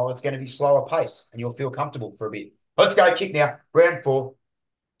mile, it's going to be slower pace and you'll feel comfortable for a bit. Let's go, kick now. Round four.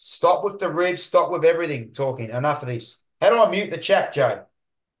 Stop with the ribs, stop with everything talking. Enough of this. How do I mute the chat, Joe?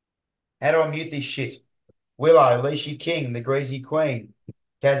 How do I mute this shit? Willow, Leishy King, the Greasy Queen,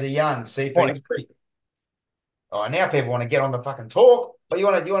 Kazza Young, Morning. CP3. Oh, now people want to get on the fucking talk, but you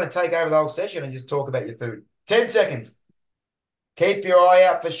want to take over the whole session and just talk about your food. 10 seconds. Keep your eye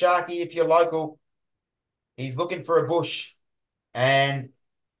out for Sharky if you're local. He's looking for a bush. And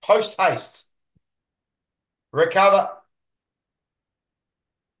post haste. Recover.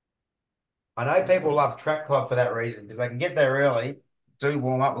 I know people love track club for that reason because they can get there early, do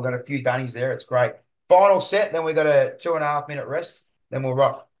warm up. We've got a few dunnies there. It's great. Final set, then we got a 2.5 minute rest. Then we'll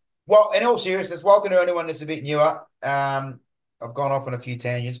rock. Well, in all seriousness, welcome to anyone that's a bit newer. I've gone off on a few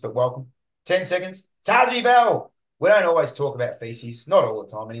tangents, but welcome. 10 seconds. Tazi Bell. We don't always talk about feces, not all the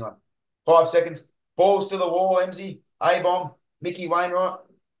time anyway. 5 seconds. Balls to the wall, MZ. A-bomb. Mickey Wainwright.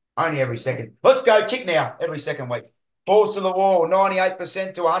 Only every second. Let's go. Kick now. Every second week. Balls to the wall.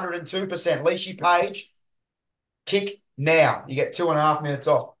 98% to 102%. Leashy Page. Kick now. You get 2.5 minutes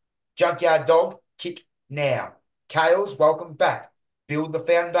off. Junkyard Dog. Kick now. Kales, welcome back. Build the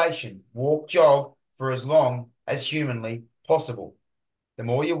foundation. Walk, jog for as long as humanly possible. The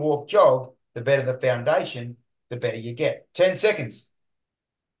more you walk, jog, the better the foundation, the better you get. 10 seconds.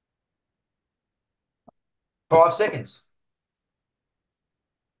 5 seconds.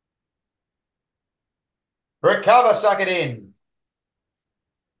 Recover, suck it in.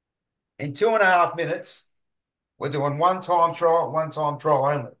 In 2.5 minutes, we're doing one time trial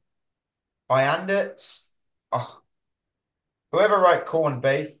only. I under, oh, whoever wrote corned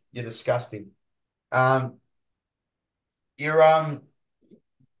beef, you're disgusting. Um, you're what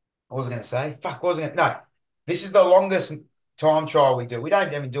was I going to say? Fuck, what was I going to? No, this is the longest time trial we do. We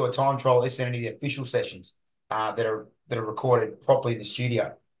don't even do a time trial. Listen to any of the official sessions that are recorded properly in the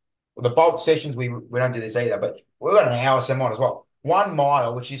studio. Well, the bulk sessions we don't do this either, but we've got an hour some on as well. 1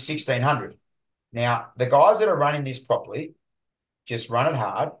 mile, which is 1600. Now the guys that are running this properly just run it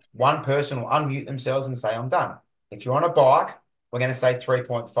hard. One person will unmute themselves and say, I'm done. If you're on a bike, we're going to say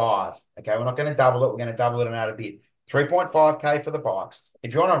 3.5. Okay, we're not going to double it. We're going to double it another bit. 3.5K for the bikes.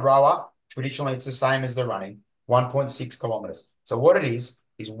 If you're on a rower, traditionally it's the same as the running, 1.6 kilometers. So what it is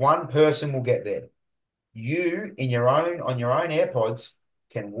one person will get there. You in your own on your own AirPods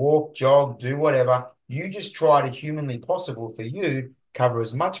can walk, jog, do whatever. You just try to humanly possible for you cover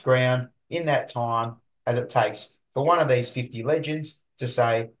as much ground in that time as it takes for one of these 50 legends to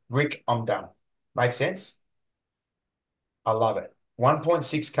say, Rick, I'm done. Make sense? I love it.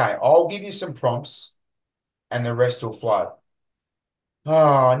 1.6K. I'll give you some prompts and the rest will flow.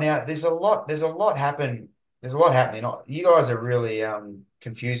 Oh, now there's a lot happening. There's a lot happening. You guys are really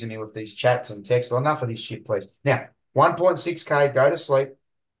confusing me with these chats and texts. Enough of this shit, please. Now, 1.6K, go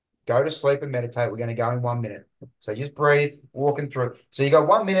to sleep and meditate. We're going to go in 1 minute. So just breathe, walking through. So you got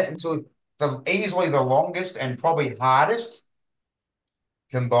 1 minute until easily the longest and probably hardest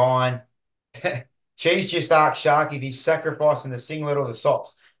combine. Cheese just asked Shark if he's sacrificing the singlet or the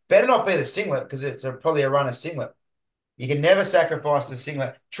socks. Better not be the singlet because it's probably a runner singlet. You can never sacrifice the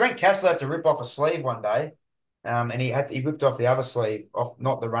singlet. Trent Castle had to rip off a sleeve one day, and he ripped off the other sleeve, off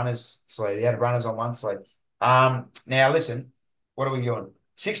not the runner's sleeve. He had runners on one sleeve. Now listen, what are we doing?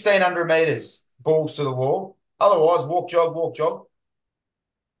 1600 meters, balls to the wall. Otherwise, walk, jog, walk, jog.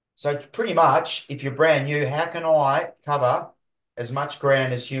 So pretty much, if you're brand new, how can I cover as much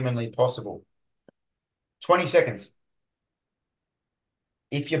ground as humanly possible? 20 seconds.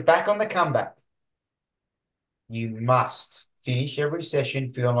 If you're back on the comeback, you must finish every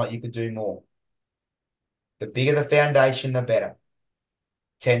session feeling like you could do more. The bigger the foundation, the better.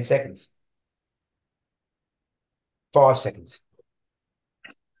 10 seconds. 5 seconds.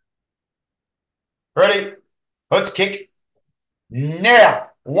 Ready? Let's kick. Now,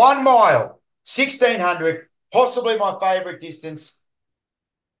 1 mile, 1600, possibly my favorite distance,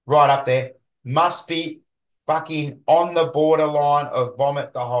 right up there. Must be fucking on the borderline of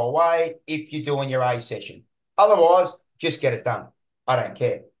vomit the whole way if you're doing your A session. Otherwise, just get it done. I don't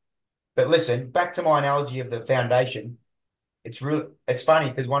care. But listen, back to my analogy of the foundation. It's funny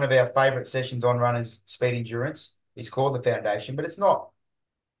because one of our favorite sessions on runners speed endurance is called the foundation, but it's not.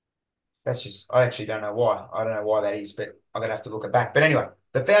 That's just I actually don't know why. I don't know why that is, but I'm gonna have to look it back. But anyway,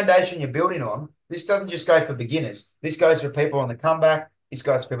 the foundation you're building on, this doesn't just go for beginners. This goes for people on the comeback. This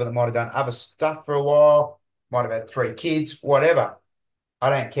goes for people that might have done other stuff for a while, might have had 3 kids, whatever. I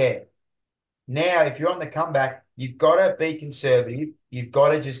don't care. Now, if you're on the comeback, you've got to be conservative. You've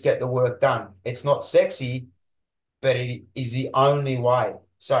got to just get the work done. It's not sexy, but it is the only way.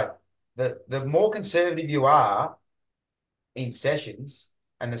 So the more conservative you are in sessions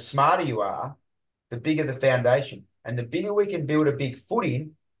and the smarter you are, the bigger the foundation. And the bigger we can build a big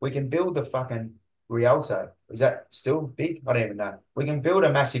footing, we can build the fucking Rialto. Is that still big? I don't even know. We can build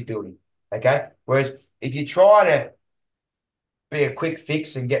a massive building. Okay. Whereas if you try to be a quick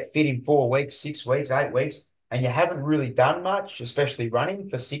fix and get fit in 4 weeks, 6 weeks, 8 weeks, and you haven't really done much, especially running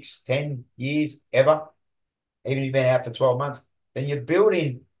for 6, 10 years ever, even if you've been out for 12 months, then you're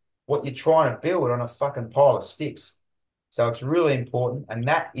building what you're trying to build on a fucking pile of sticks. So it's really important. And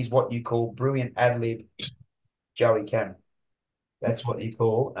that is what you call brilliant ad lib Joey Cannon. That's what you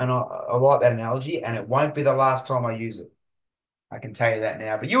call. And I like that analogy. And it won't be the last time I use it. I can tell you that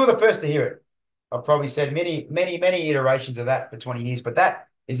now. But you were the first to hear it. I've probably said many, many, many iterations of that for 20 years. But that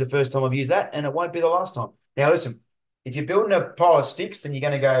is the first time I've used that. And it won't be the last time. Now, listen, if you're building a pile of sticks, then you're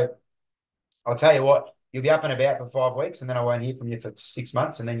going to go, I'll tell you what, you'll be up and about for 5 weeks, and then I won't hear from you for 6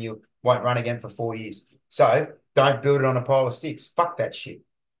 months, and then you won't run again for 4 years. So don't build it on a pile of sticks. Fuck that shit.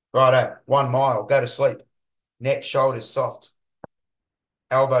 Righto, 1 mile, go to sleep. Neck, shoulders soft,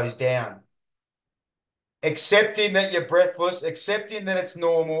 elbows down. Accepting that you're breathless, accepting that it's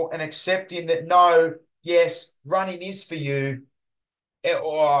normal, and accepting that no, yes, running is for you.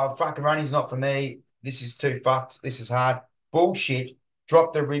 Oh, fucking running's not for me. This is too fucked. This is hard. Bullshit.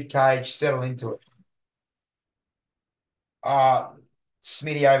 Drop the rib cage, settle into it. uh,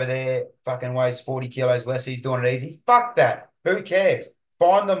 Smitty over there fucking weighs 40 kilos less. He's doing it easy. Fuck that. Who cares?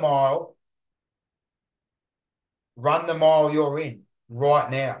 Find the mile, run the mile you're in right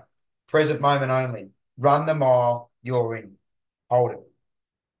now. Present moment only. Run the mile you're in. Hold it.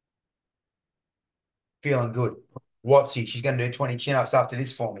 Feeling good. Watsy, she's going to do 20 chin-ups after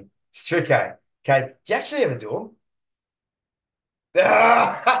this for me. It's okay. Okay. Do you actually ever do them?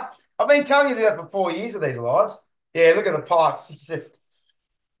 I've been telling you to do that for 4 years of these lives. Yeah, look at the pipes. He says,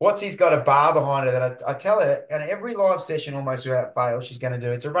 what's he's got a bar behind her that I tell her, and every live session almost without fail, she's going to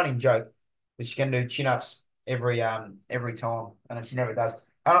do. It's a running joke that she's going to do chin ups every time, and she never does.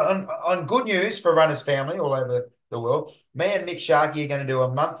 On good news for Runners family all over the world, me and Mick Sharkey are going to do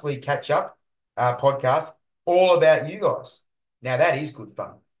a monthly catch up podcast all about you guys. Now that is good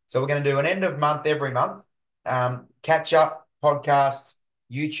fun. So we're going to do an end of month every month, catch up podcast,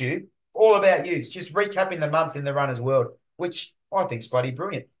 YouTube, all about you. It's just recapping the month in the Runners world, which I think is bloody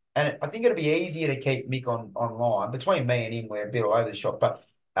brilliant. And I think it'll be easier to keep Mick online. Between me and him, we're a bit all over the shop. But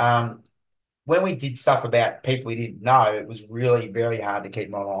when we did stuff about people we didn't know, it was really very hard to keep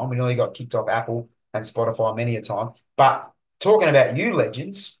him online. We nearly got kicked off Apple and Spotify many a time. But talking about you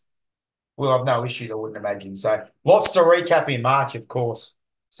legends, we'll have no issues, I wouldn't imagine. So lots to recap in March, of course.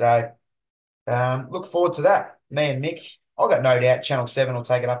 So look forward to that. Me and Mick, I got no doubt Channel 7 will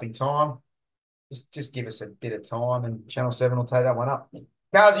take it up in time. Just give us a bit of time and Channel 7 will take that one up.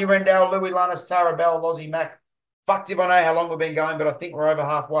 Gazi Rendell, Louis Lunness, Tara Bell, Lozzie Mack. Fucked if I know how long we've been going, but I think we're over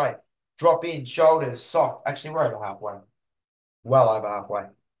halfway. Drop in, shoulders, soft. Actually, we're over halfway. Well over halfway.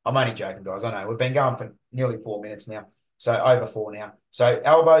 I'm only joking, guys. I know. We've been going for nearly 4 minutes now. So over four now. So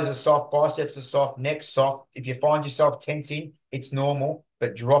elbows are soft, biceps are soft, neck's soft. If you find yourself tensing, it's normal,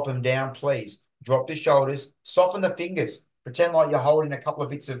 but drop them down, please. Drop the shoulders, soften the fingers. Pretend like you're holding a couple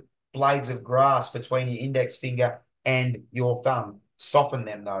of bits of blades of grass between your index finger and your thumb. Soften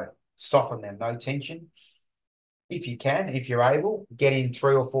them though. Soften them. No tension. If you can, if you're able, get in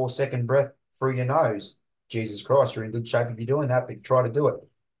 3 or 4 second breath through your nose. Jesus Christ, you're in good shape if you're doing that, but try to do it.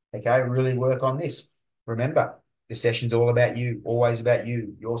 Okay, really work on this. Remember, the session's all about you, always about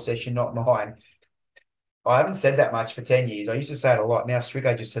you. Your session, not mine. I haven't said that much for 10 years. I used to say it a lot. Now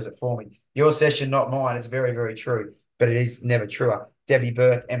Strigo just says it for me. Your session, not mine. It's very, very true, but it is never truer. Debbie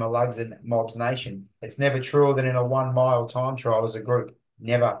Burke, Emma Luggs, and Mobs Nation. It's never truer than in a 1 mile time trial as a group.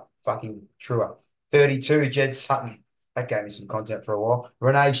 Never fucking truer. 32, Jed Sutton. That gave me some content for a while.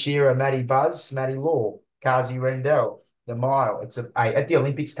 Renee Shearer, Maddie Buzz, Maddie Law, Kazi Rendell, the mile. It's at the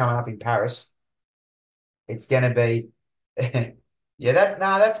Olympics coming up in Paris. It's going to be, yeah,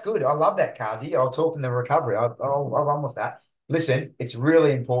 that's good. I love that, Kazi. I'll talk in the recovery. I'll run with that. Listen, it's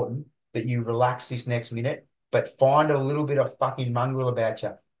really important that you relax this next minute, but find a little bit of fucking mongrel about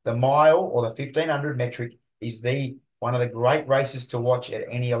you. The mile or the 1500 metric is the one of the great races to watch at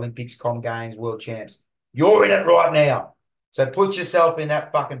any Olympics, Com Games, World Champs. You're in it right now. So put yourself in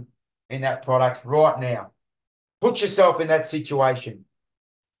that fucking in that product right now. Put yourself in that situation.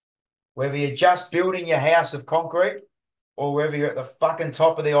 Whether you're just building your house of concrete or whether you're at the fucking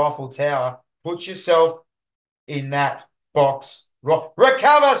top of the Eiffel Tower, put yourself in that box.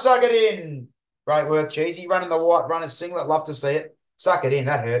 Recover, suck it in. Great work, Cheesy. Running the white runner's singlet. Love to see it. Suck it in.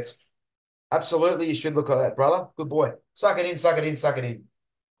 That hurts. Absolutely, you should look at that, brother. Good boy. Suck it in, suck it in, suck it in.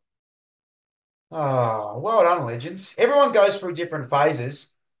 Oh, well done, legends. Everyone goes through different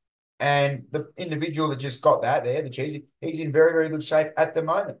phases. And the individual that just got that there, the Cheesy, he's in very, very good shape at the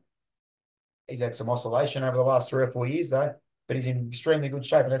moment. He's had some oscillation over the last 3 or 4 years, though, but he's in extremely good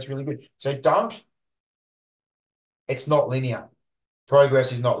shape, and that's really good. So it's not linear.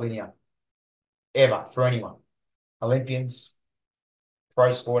 Progress is not linear, ever, for anyone. Olympians,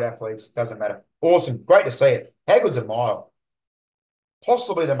 pro sport athletes, doesn't matter. Awesome. Great to see it. How good's a mile?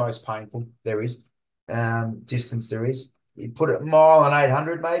 Possibly the most painful there is, distance there is. You put it mile and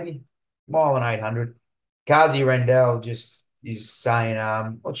 800, maybe. Mile and 800. Kazi Rendell just is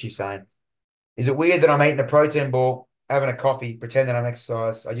saying, what's she saying? Is it weird that I'm eating a protein ball, having a coffee, pretending I'm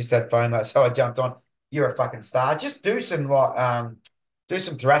exercise? I just had FOMO, so I jumped on. You're a fucking star. Just do some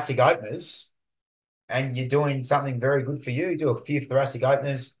thoracic openers, and you're doing something very good for you. Do a few thoracic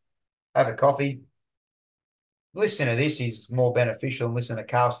openers, have a coffee. Listen to this is more beneficial than listen to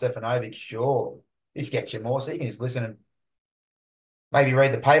Carl Stefanovic. Sure, this gets you more, so you can just listen and maybe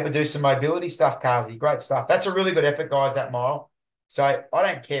read the paper, do some mobility stuff, Kazi. Great stuff. That's a really good effort, guys, that mile. So I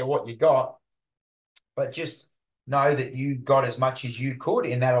don't care what you got, but just know that you got as much as you could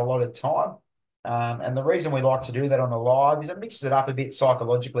in that allotted time. And the reason we like to do that on the live is it mixes it up a bit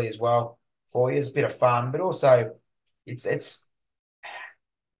psychologically as well for you. It's a bit of fun, but also it's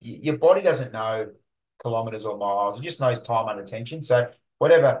your body doesn't know kilometers or miles. It just knows time under tension. So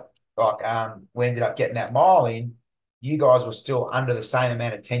whatever, like we ended up getting that mile in, you guys were still under the same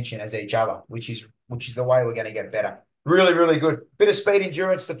amount of tension as each other, which is the way we're going to get better. Really, really good. Bit of speed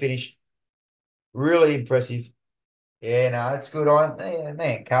endurance to finish. Really impressive. Yeah, no, that's good. Yeah,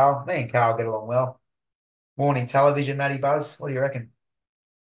 me and Carl get along well. Morning television, Matty Buzz. What do you reckon?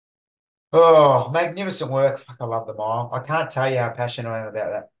 Oh, magnificent work. Fuck, I love the mile. I can't tell you how passionate I am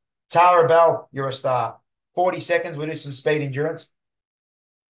about that. Tara Bell, you're a star. 40 seconds, we'll do some speed endurance.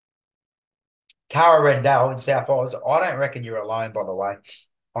 Cara Rendell in South Oz, I don't reckon you're alone, by the way,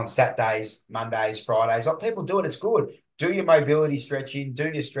 on Saturdays, Mondays, Fridays. Like people do it, it's good. Do your mobility stretching, do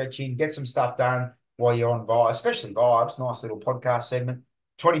your stretching, get some stuff done while you're on Vibes, especially Vibes. Nice little podcast segment.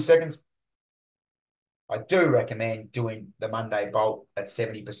 20 seconds. I do recommend doing the Monday bolt at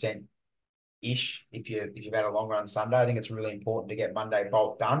 70% ish if you've had a long run Sunday. I think it's really important to get Monday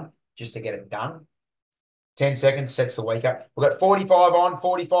bolt done just to get it done. 10 seconds sets the week up. We've got 45 on,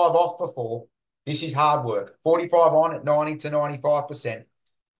 45 off for four. This is hard work. 45 on at 90 to 95%.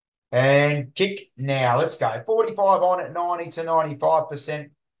 And kick now. Let's go. 45 on at 90 to 95%.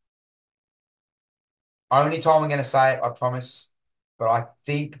 Only time I'm going to say it, I promise. But I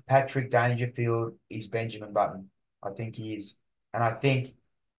think Patrick Dangerfield is Benjamin Button. I think he is. And I think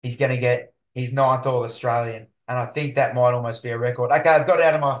he's going to get his ninth All Australian. And I think that might almost be a record. Okay, I've got it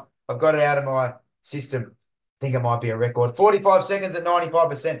out of my system. I think it might be a record. 45 seconds at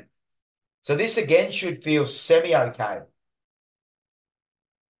 95%. So this again should feel semi-okay.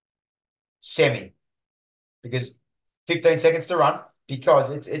 Semi. Because 15 seconds to run.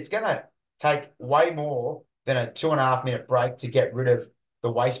 Because it's going to take way more than a 2.5 minute break to get rid of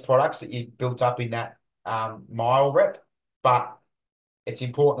the waste products that you built up in that mile rep. But it's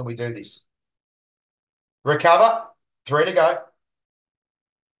important that we do this. Recover. 3 to go.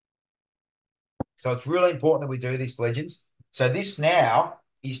 So it's really important that we do this, legends. So this now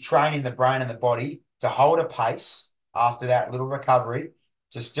is training the brain and the body to hold a pace after that little recovery,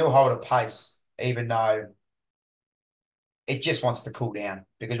 to still hold a pace, even though it just wants to cool down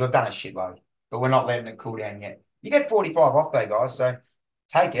because we've done a shitload, but we're not letting it cool down yet. You get 45 off though, guys. So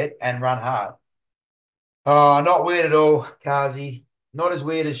take it and run hard. Oh, not weird at all, Kazi. Not as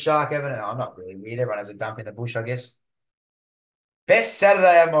weird as Shark Avenue. I'm not really weird. Everyone has a dump in the bush, I guess. Best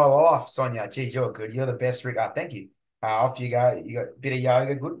Saturday of my life, Sonia. Geez, you're good. You're the best, Rick. Oh, thank you. Off you go. You got a bit of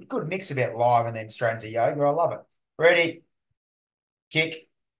yoga. Good mix about live and then straight into yoga. I love it. Ready, kick,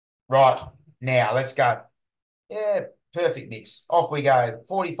 right. Now, let's go. Yeah, perfect mix. Off we go.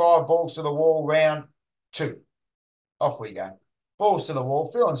 45 balls to the wall, round two. Off we go. Balls to the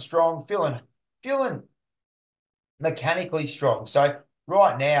wall, feeling strong, feeling mechanically strong. So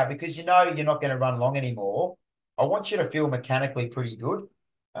right now, because you know you're not going to run long anymore, I want you to feel mechanically pretty good.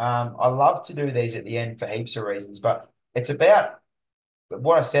 I love to do these at the end for heaps of reasons, but it's about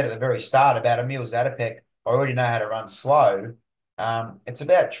what I said at the very start about Emil Zatopek. I already know how to run slow. It's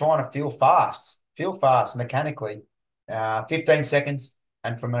about trying to feel fast mechanically, 15 seconds,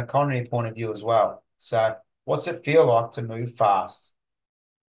 and from an economy point of view as well. So what's it feel like to move fast?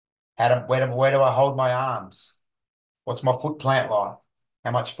 Where do I hold my arms? What's my foot plant like?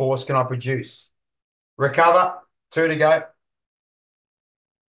 How much force can I produce? Recover, 2 to go.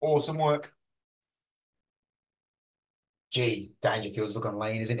 Awesome work. Geez, Dangerfield's looking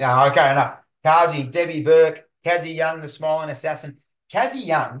lean, isn't it? Oh, okay, enough. Kazi, Debbie Burke, Kazi Young, the smiling assassin. Kazi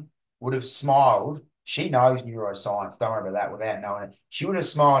Young would have smiled. She knows neuroscience. Don't worry about that without knowing it. She would have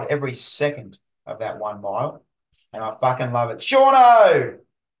smiled every second of that 1 mile. And I fucking love it. Shauno!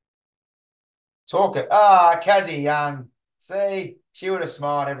 Talk it. Kazi Young. See, she would have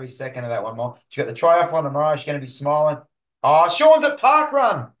smiled every second of that 1 mile. She got the triathlon tomorrow. She's going to be smiling. Oh, Sean's at Park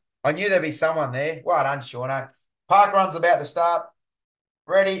Run. I knew there'd be someone there. Well done, Shauno. Park Run's about to start.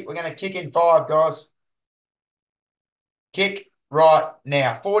 Ready? We're going to kick in 5, guys. Kick right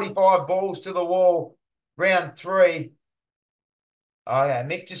now. 45 balls to the wall. Round 3. Oh, yeah.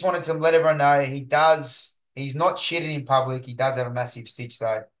 Mick just wanted to let everyone know he's not shitting in public. He does have a massive stitch,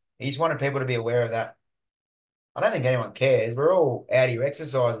 though. He just wanted people to be aware of that. I don't think anyone cares. We're all out here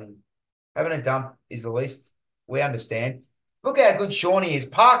exercising. Having a dump is the least. We understand. Look how good Shawnee is.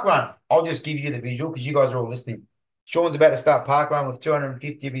 Park Run. I'll just give you the visual because you guys are all listening. Sean's about to start Park Run with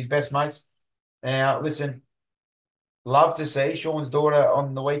 250 of his best mates. Now, listen, love to see. Sean's daughter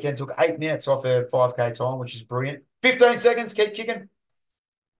on the weekend took 8 minutes off her 5K time, which is brilliant. 15 seconds, keep kicking.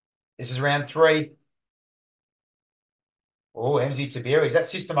 This is round 3. Oh, MZ Tabiri. Is that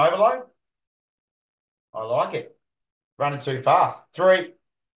system overload? I like it. Running too fast. 3,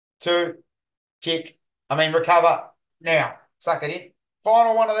 2, recover. Now, suck it in.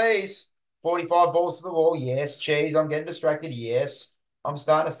 Final one of these. 45 balls to the wall. Yes, cheese. I'm getting distracted. Yes. I'm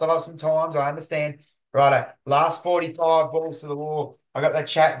starting to still have some times. I understand. Righto. Last 45 balls to the wall. I got that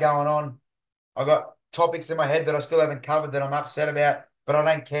chat going on. I got topics in my head that I still haven't covered that I'm upset about, but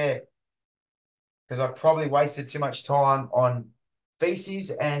I don't care because I probably wasted too much time on feces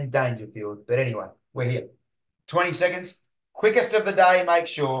and Dangerfield. But anyway, we're here. 20 seconds. Quickest of the day, make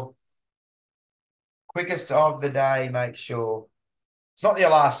sure. Quickest of the day, make sure. It's not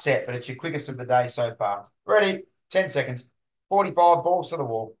your last set, but it's your quickest of the day so far. Ready? 10 seconds. 45 balls to the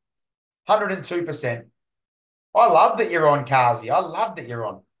wall. 102%. I love that you're on, Kazi. I love that you're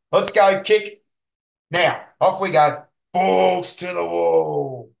on. Let's go, kick. Now, off we go. Balls to the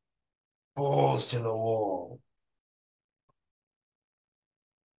wall. Balls to the wall.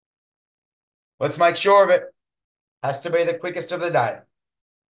 Let's make sure of it. Has to be the quickest of the day.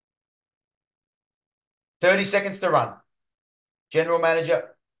 30 seconds to run. General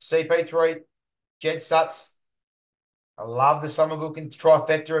Manager, CP3, Jed Sutts. I love the summer looking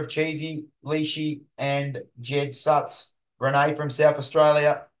trifecta of Cheesy, Leashy, and Jed Sutts. Renee from South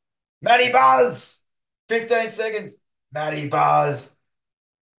Australia. Matty Buzz. 15 seconds. Matty Buzz.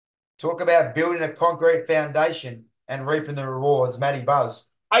 Talk about building a concrete foundation and reaping the rewards. Matty Buzz.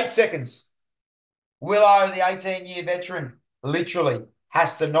 8 seconds. Willow, the 18-year veteran, literally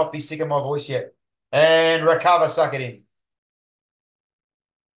has to not be sick of my voice yet. And recover, suck it in.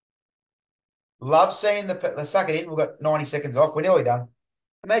 Love seeing the suck it in. We've got 90 seconds off. We're nearly done.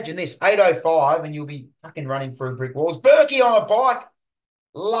 Imagine this, 8:05 and you'll be fucking running through brick walls. Berkey on a bike.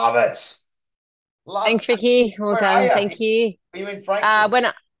 Love it. Love Thanks, Vicky. Well Where are done. you? Thank you. Are you in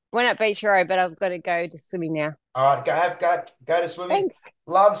Frankston? Went at Beach Road, but I've got to go to swimming now. All right, go to swimming. Thanks.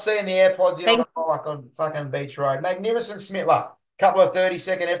 Love seeing the AirPods in on Thank- a bike on fucking Beach Road. Magnificent, Smitler. Couple of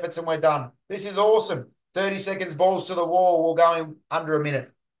 30-second efforts and we're done. This is awesome. 30 seconds, balls to the wall. We'll go in under a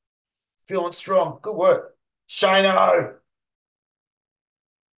minute. Feeling strong. Good work. Shano.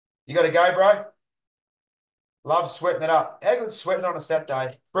 You got to go, bro? Love sweating it up. How good sweating on a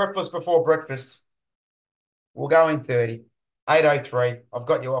Saturday? Breakfast before breakfast. We'll go in 30. 8:03. I've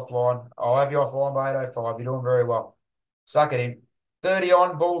got you offline. I'll have you offline by 8:05. You're doing very well. Suck it in. 30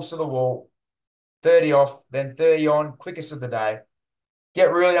 on, balls to the wall. 30 off, then 30 on. Quickest of the day.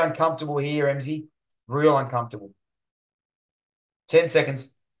 Get really uncomfortable here, Emsy. Real uncomfortable. 10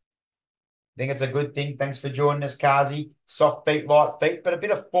 seconds. Think it's a good thing. Thanks for joining us, Kazi. Soft feet, light feet, but a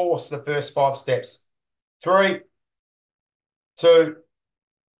bit of force the first 5 steps. 3, 2,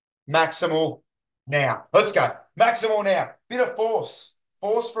 maximal now. Let's go. Maximal now. Bit of force.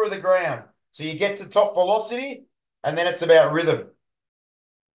 Force through the ground. So you get to top velocity, and then it's about rhythm.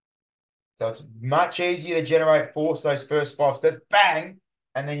 So it's much easier to generate force those first 5 steps. Bang!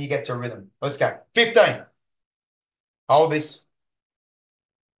 And then you get to rhythm. Let's go. 15. Hold this.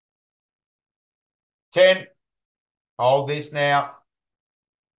 10. Hold this now.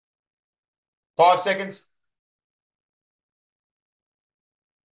 5 seconds.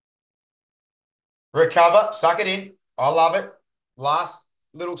 Recover. Suck it in. I love it. Last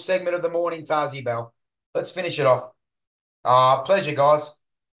little segment of the morning, Tazi Bell. Let's finish it off. Pleasure, guys.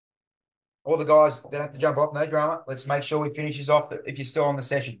 All the guys that have to jump off, no drama. Let's make sure we finish this off if you're still on the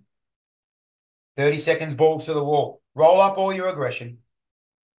session. 30 seconds, balls to the wall. Roll up all your aggression.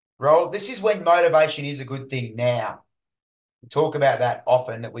 Roll. This is when motivation is a good thing now. We talk about that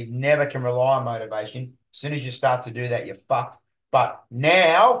often, that we never can rely on motivation. As soon as you start to do that, you're fucked. But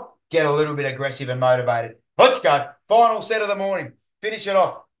now, get a little bit aggressive and motivated. Let's go. Final set of the morning. Finish it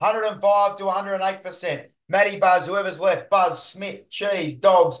off. 105 to 108%. Matty Buzz, whoever's left. Buzz, Smith, Cheese,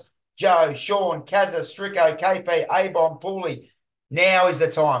 Dogs, Joe, Sean, Kazza, Strico, KP, A-Bomb, Pooley. Now is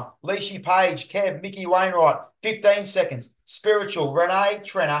the time. Leashy Page, Kev, Mickey Wainwright. 15 seconds. Spiritual, Renee,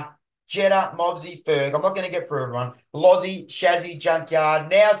 Trenner, Jetta, Mobsy, Ferg. I'm not going to get through everyone. Lozzie, Shazzy, Junkyard.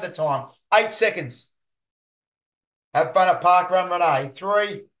 Now's the time. 8 seconds. Have fun at Park Run, Renee.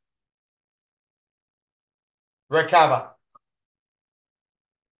 3. Recover.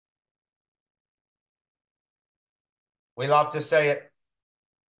 We love to see it.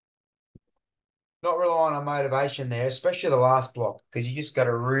 Not relying on motivation there, especially the last block, because you just got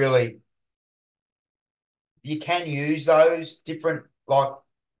to really, you can use those different like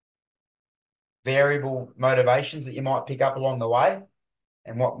variable motivations that you might pick up along the way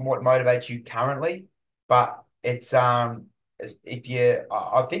and what motivates you currently. But it's if you,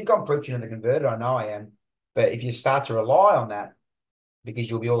 I think I'm preaching to the converted, I know I am, but if you start to rely on that because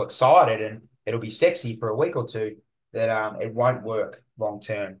you'll be all excited and it'll be sexy for a week or two, that it won't work long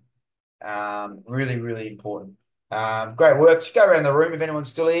term. Really, really important. Great work. Just go around the room if anyone's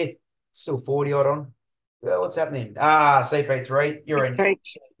still here. Still 40 odd on. Well, what's happening? CP3, you're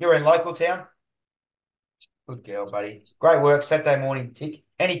in local town. Good girl, buddy. Great work. Saturday morning tick.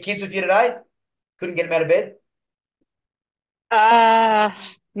 Any kids with you today? Couldn't get them out of bed?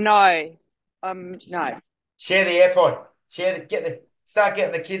 No. No. Share the AirPod. Start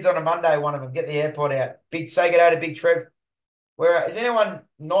getting the kids on a Monday, one of them. Get the AirPod out. Say good day to Big Trev. Where is anyone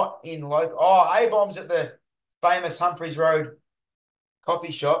not in local? Oh, A-Bomb's at the famous Humphreys Road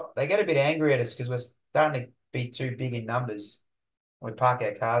coffee shop. They get a bit angry at us because we're starting to be too big in numbers. We park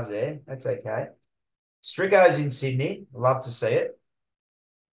our cars there. That's okay. Strico's in Sydney. Love to see it.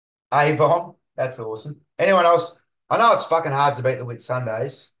 A-bomb. That's awesome. Anyone else? I know it's fucking hard to beat the Whit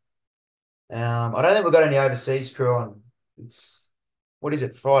Sundays. I don't think we've got any overseas crew on. It's what is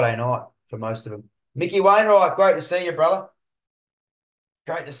it? Friday night for most of them. Mickey Wainwright, great to see you, brother.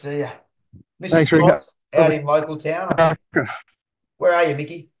 Great to see you. Mrs. Thanks, Rick. Foss out in local town. Where are you,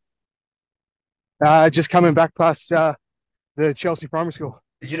 Mickey? Just coming back past the Chelsea Primary School.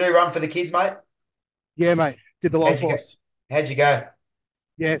 Did you do run for the kids, mate? Yeah, mate. Did the long How'd you go? course. How'd you go?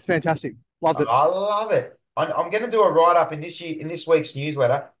 Yeah, it's fantastic. Loved it. I love it. I'm going to do a write up in this week's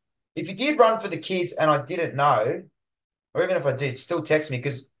newsletter. If you did run for the kids and I didn't know, or even if I did, still text me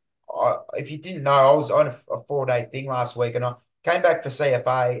because if you didn't know, I was on a 4-day thing last week and I came back for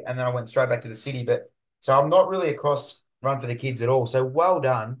CFA and then I went straight back to the city. But so I'm not really across run for the kids at all. So well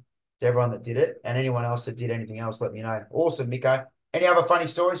done to everyone that did it and anyone else that did anything else. Let me know. Awesome, Miko. Any other funny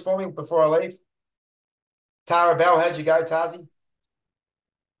stories for me before I leave? Tara Bell, how'd you go, Tazi?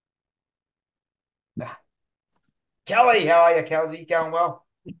 Nah. Kelly, how are you, Kelsey? Going well?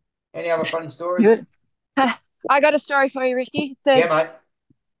 Any other funny stories? Good. I got a story for you, Ricky. Yeah, mate.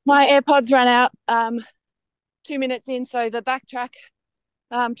 My AirPods ran out 2 minutes in, so the backtrack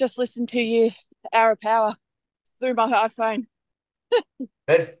just listened to you, Hour of Power, through my iPhone.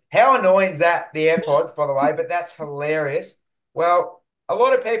 How annoying is that, the AirPods, by the way, but that's hilarious. Well, a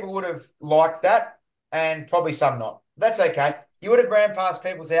lot of people would have liked that and probably some not. That's okay. You would have ran past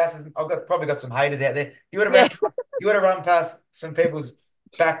people's houses. Probably got some haters out there. You would have run past some people's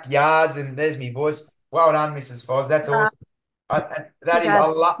backyards and there's me voice. Well done, Mrs. Foz. That's awesome.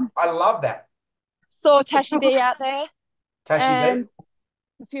 I love that. Saw Tashi B out there Tashi and B.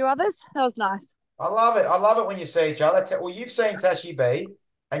 a few others. That was nice. I love it. I love it when you see each other. Well, you've seen Tashi B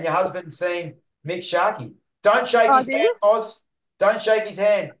and your husband's seen Mick Sharkey. Don't shake his hand, Foz. Don't shake his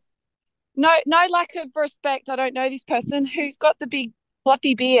hand. No lack of respect. I don't know this person who's got the big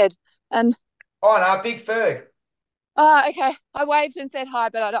fluffy beard. And oh no, Big Ferg. okay. I waved and said hi,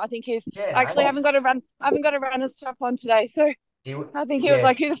 but I think he's I haven't got a runner's strap on today. So I think he was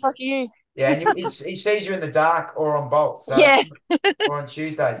like, "Who the fuck are you?" Yeah, and he sees you in the dark or on Bolt. So yeah. or on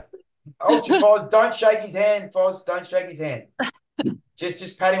Tuesdays. Ultra Foz, don't shake his hand, Foz. Don't shake his hand.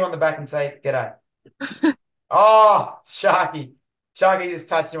 Just pat him on the back and say, "G'day." Oh, Sharky. Sharky just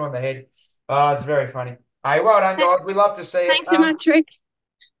touched him on the head. Oh, it's very funny. Hey, well done, guys. We love to see it. Thanks so much, Rick.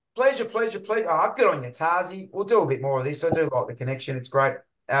 Pleasure. Oh, good on you, Tarzi. We'll do a bit more of this. I do like the connection. It's great.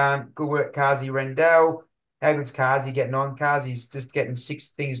 Good work, Kazi Rendell. How good's Kazi getting on? Kazi's just getting 6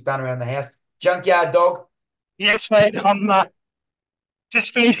 things done around the house. Junkyard dog. Yes, mate. I'm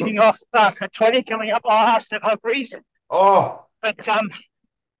just finishing off a 20 coming up last of Humphreys. Oh. But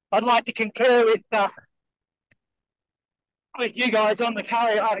I'd like to concur with you guys on the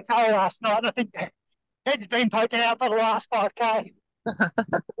curry. I had a curry last night. I think the head's been poking out for the last 5K.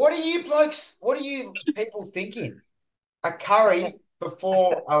 What are you people thinking? A curry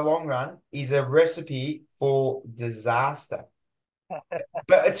before a long run is a recipe for disaster.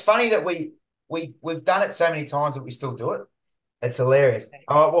 But it's funny that we've done it so many times that we still do it. It's hilarious.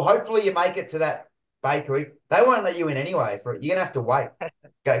 All right, well, hopefully you make it to that bakery. They won't let you in anyway. You're gonna have to wait.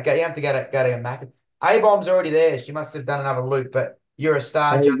 You have to go to a Mac. A-bomb's already there. She must have done another loop, but you're a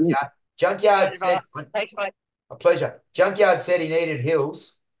star, Junkyard. Junkyard said, thanks, mate. A pleasure. Junkyard said he needed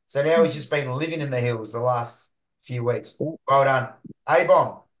hills, so now he's just been living in the hills the last few weeks. Well done.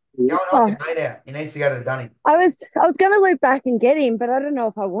 A-bomb, go and help your mate out. He needs to go to the dunny. I was going to loop back and get him, but I don't know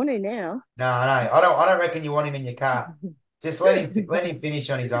if I want to now. No, I don't reckon you want him in your car. Just let him finish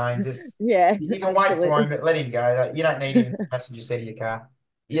on his own. Just yeah, you can wait for him, but let him go. You don't need him in the passenger seat of your car.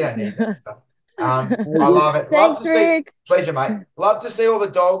 You don't need that stuff. I love it. Love to see. Pleasure, mate. Love to see all the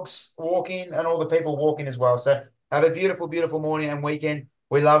dogs walking and all the people walking as well. So have a beautiful, beautiful morning and weekend.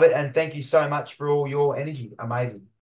 We love it, and thank you so much for all your energy. Amazing.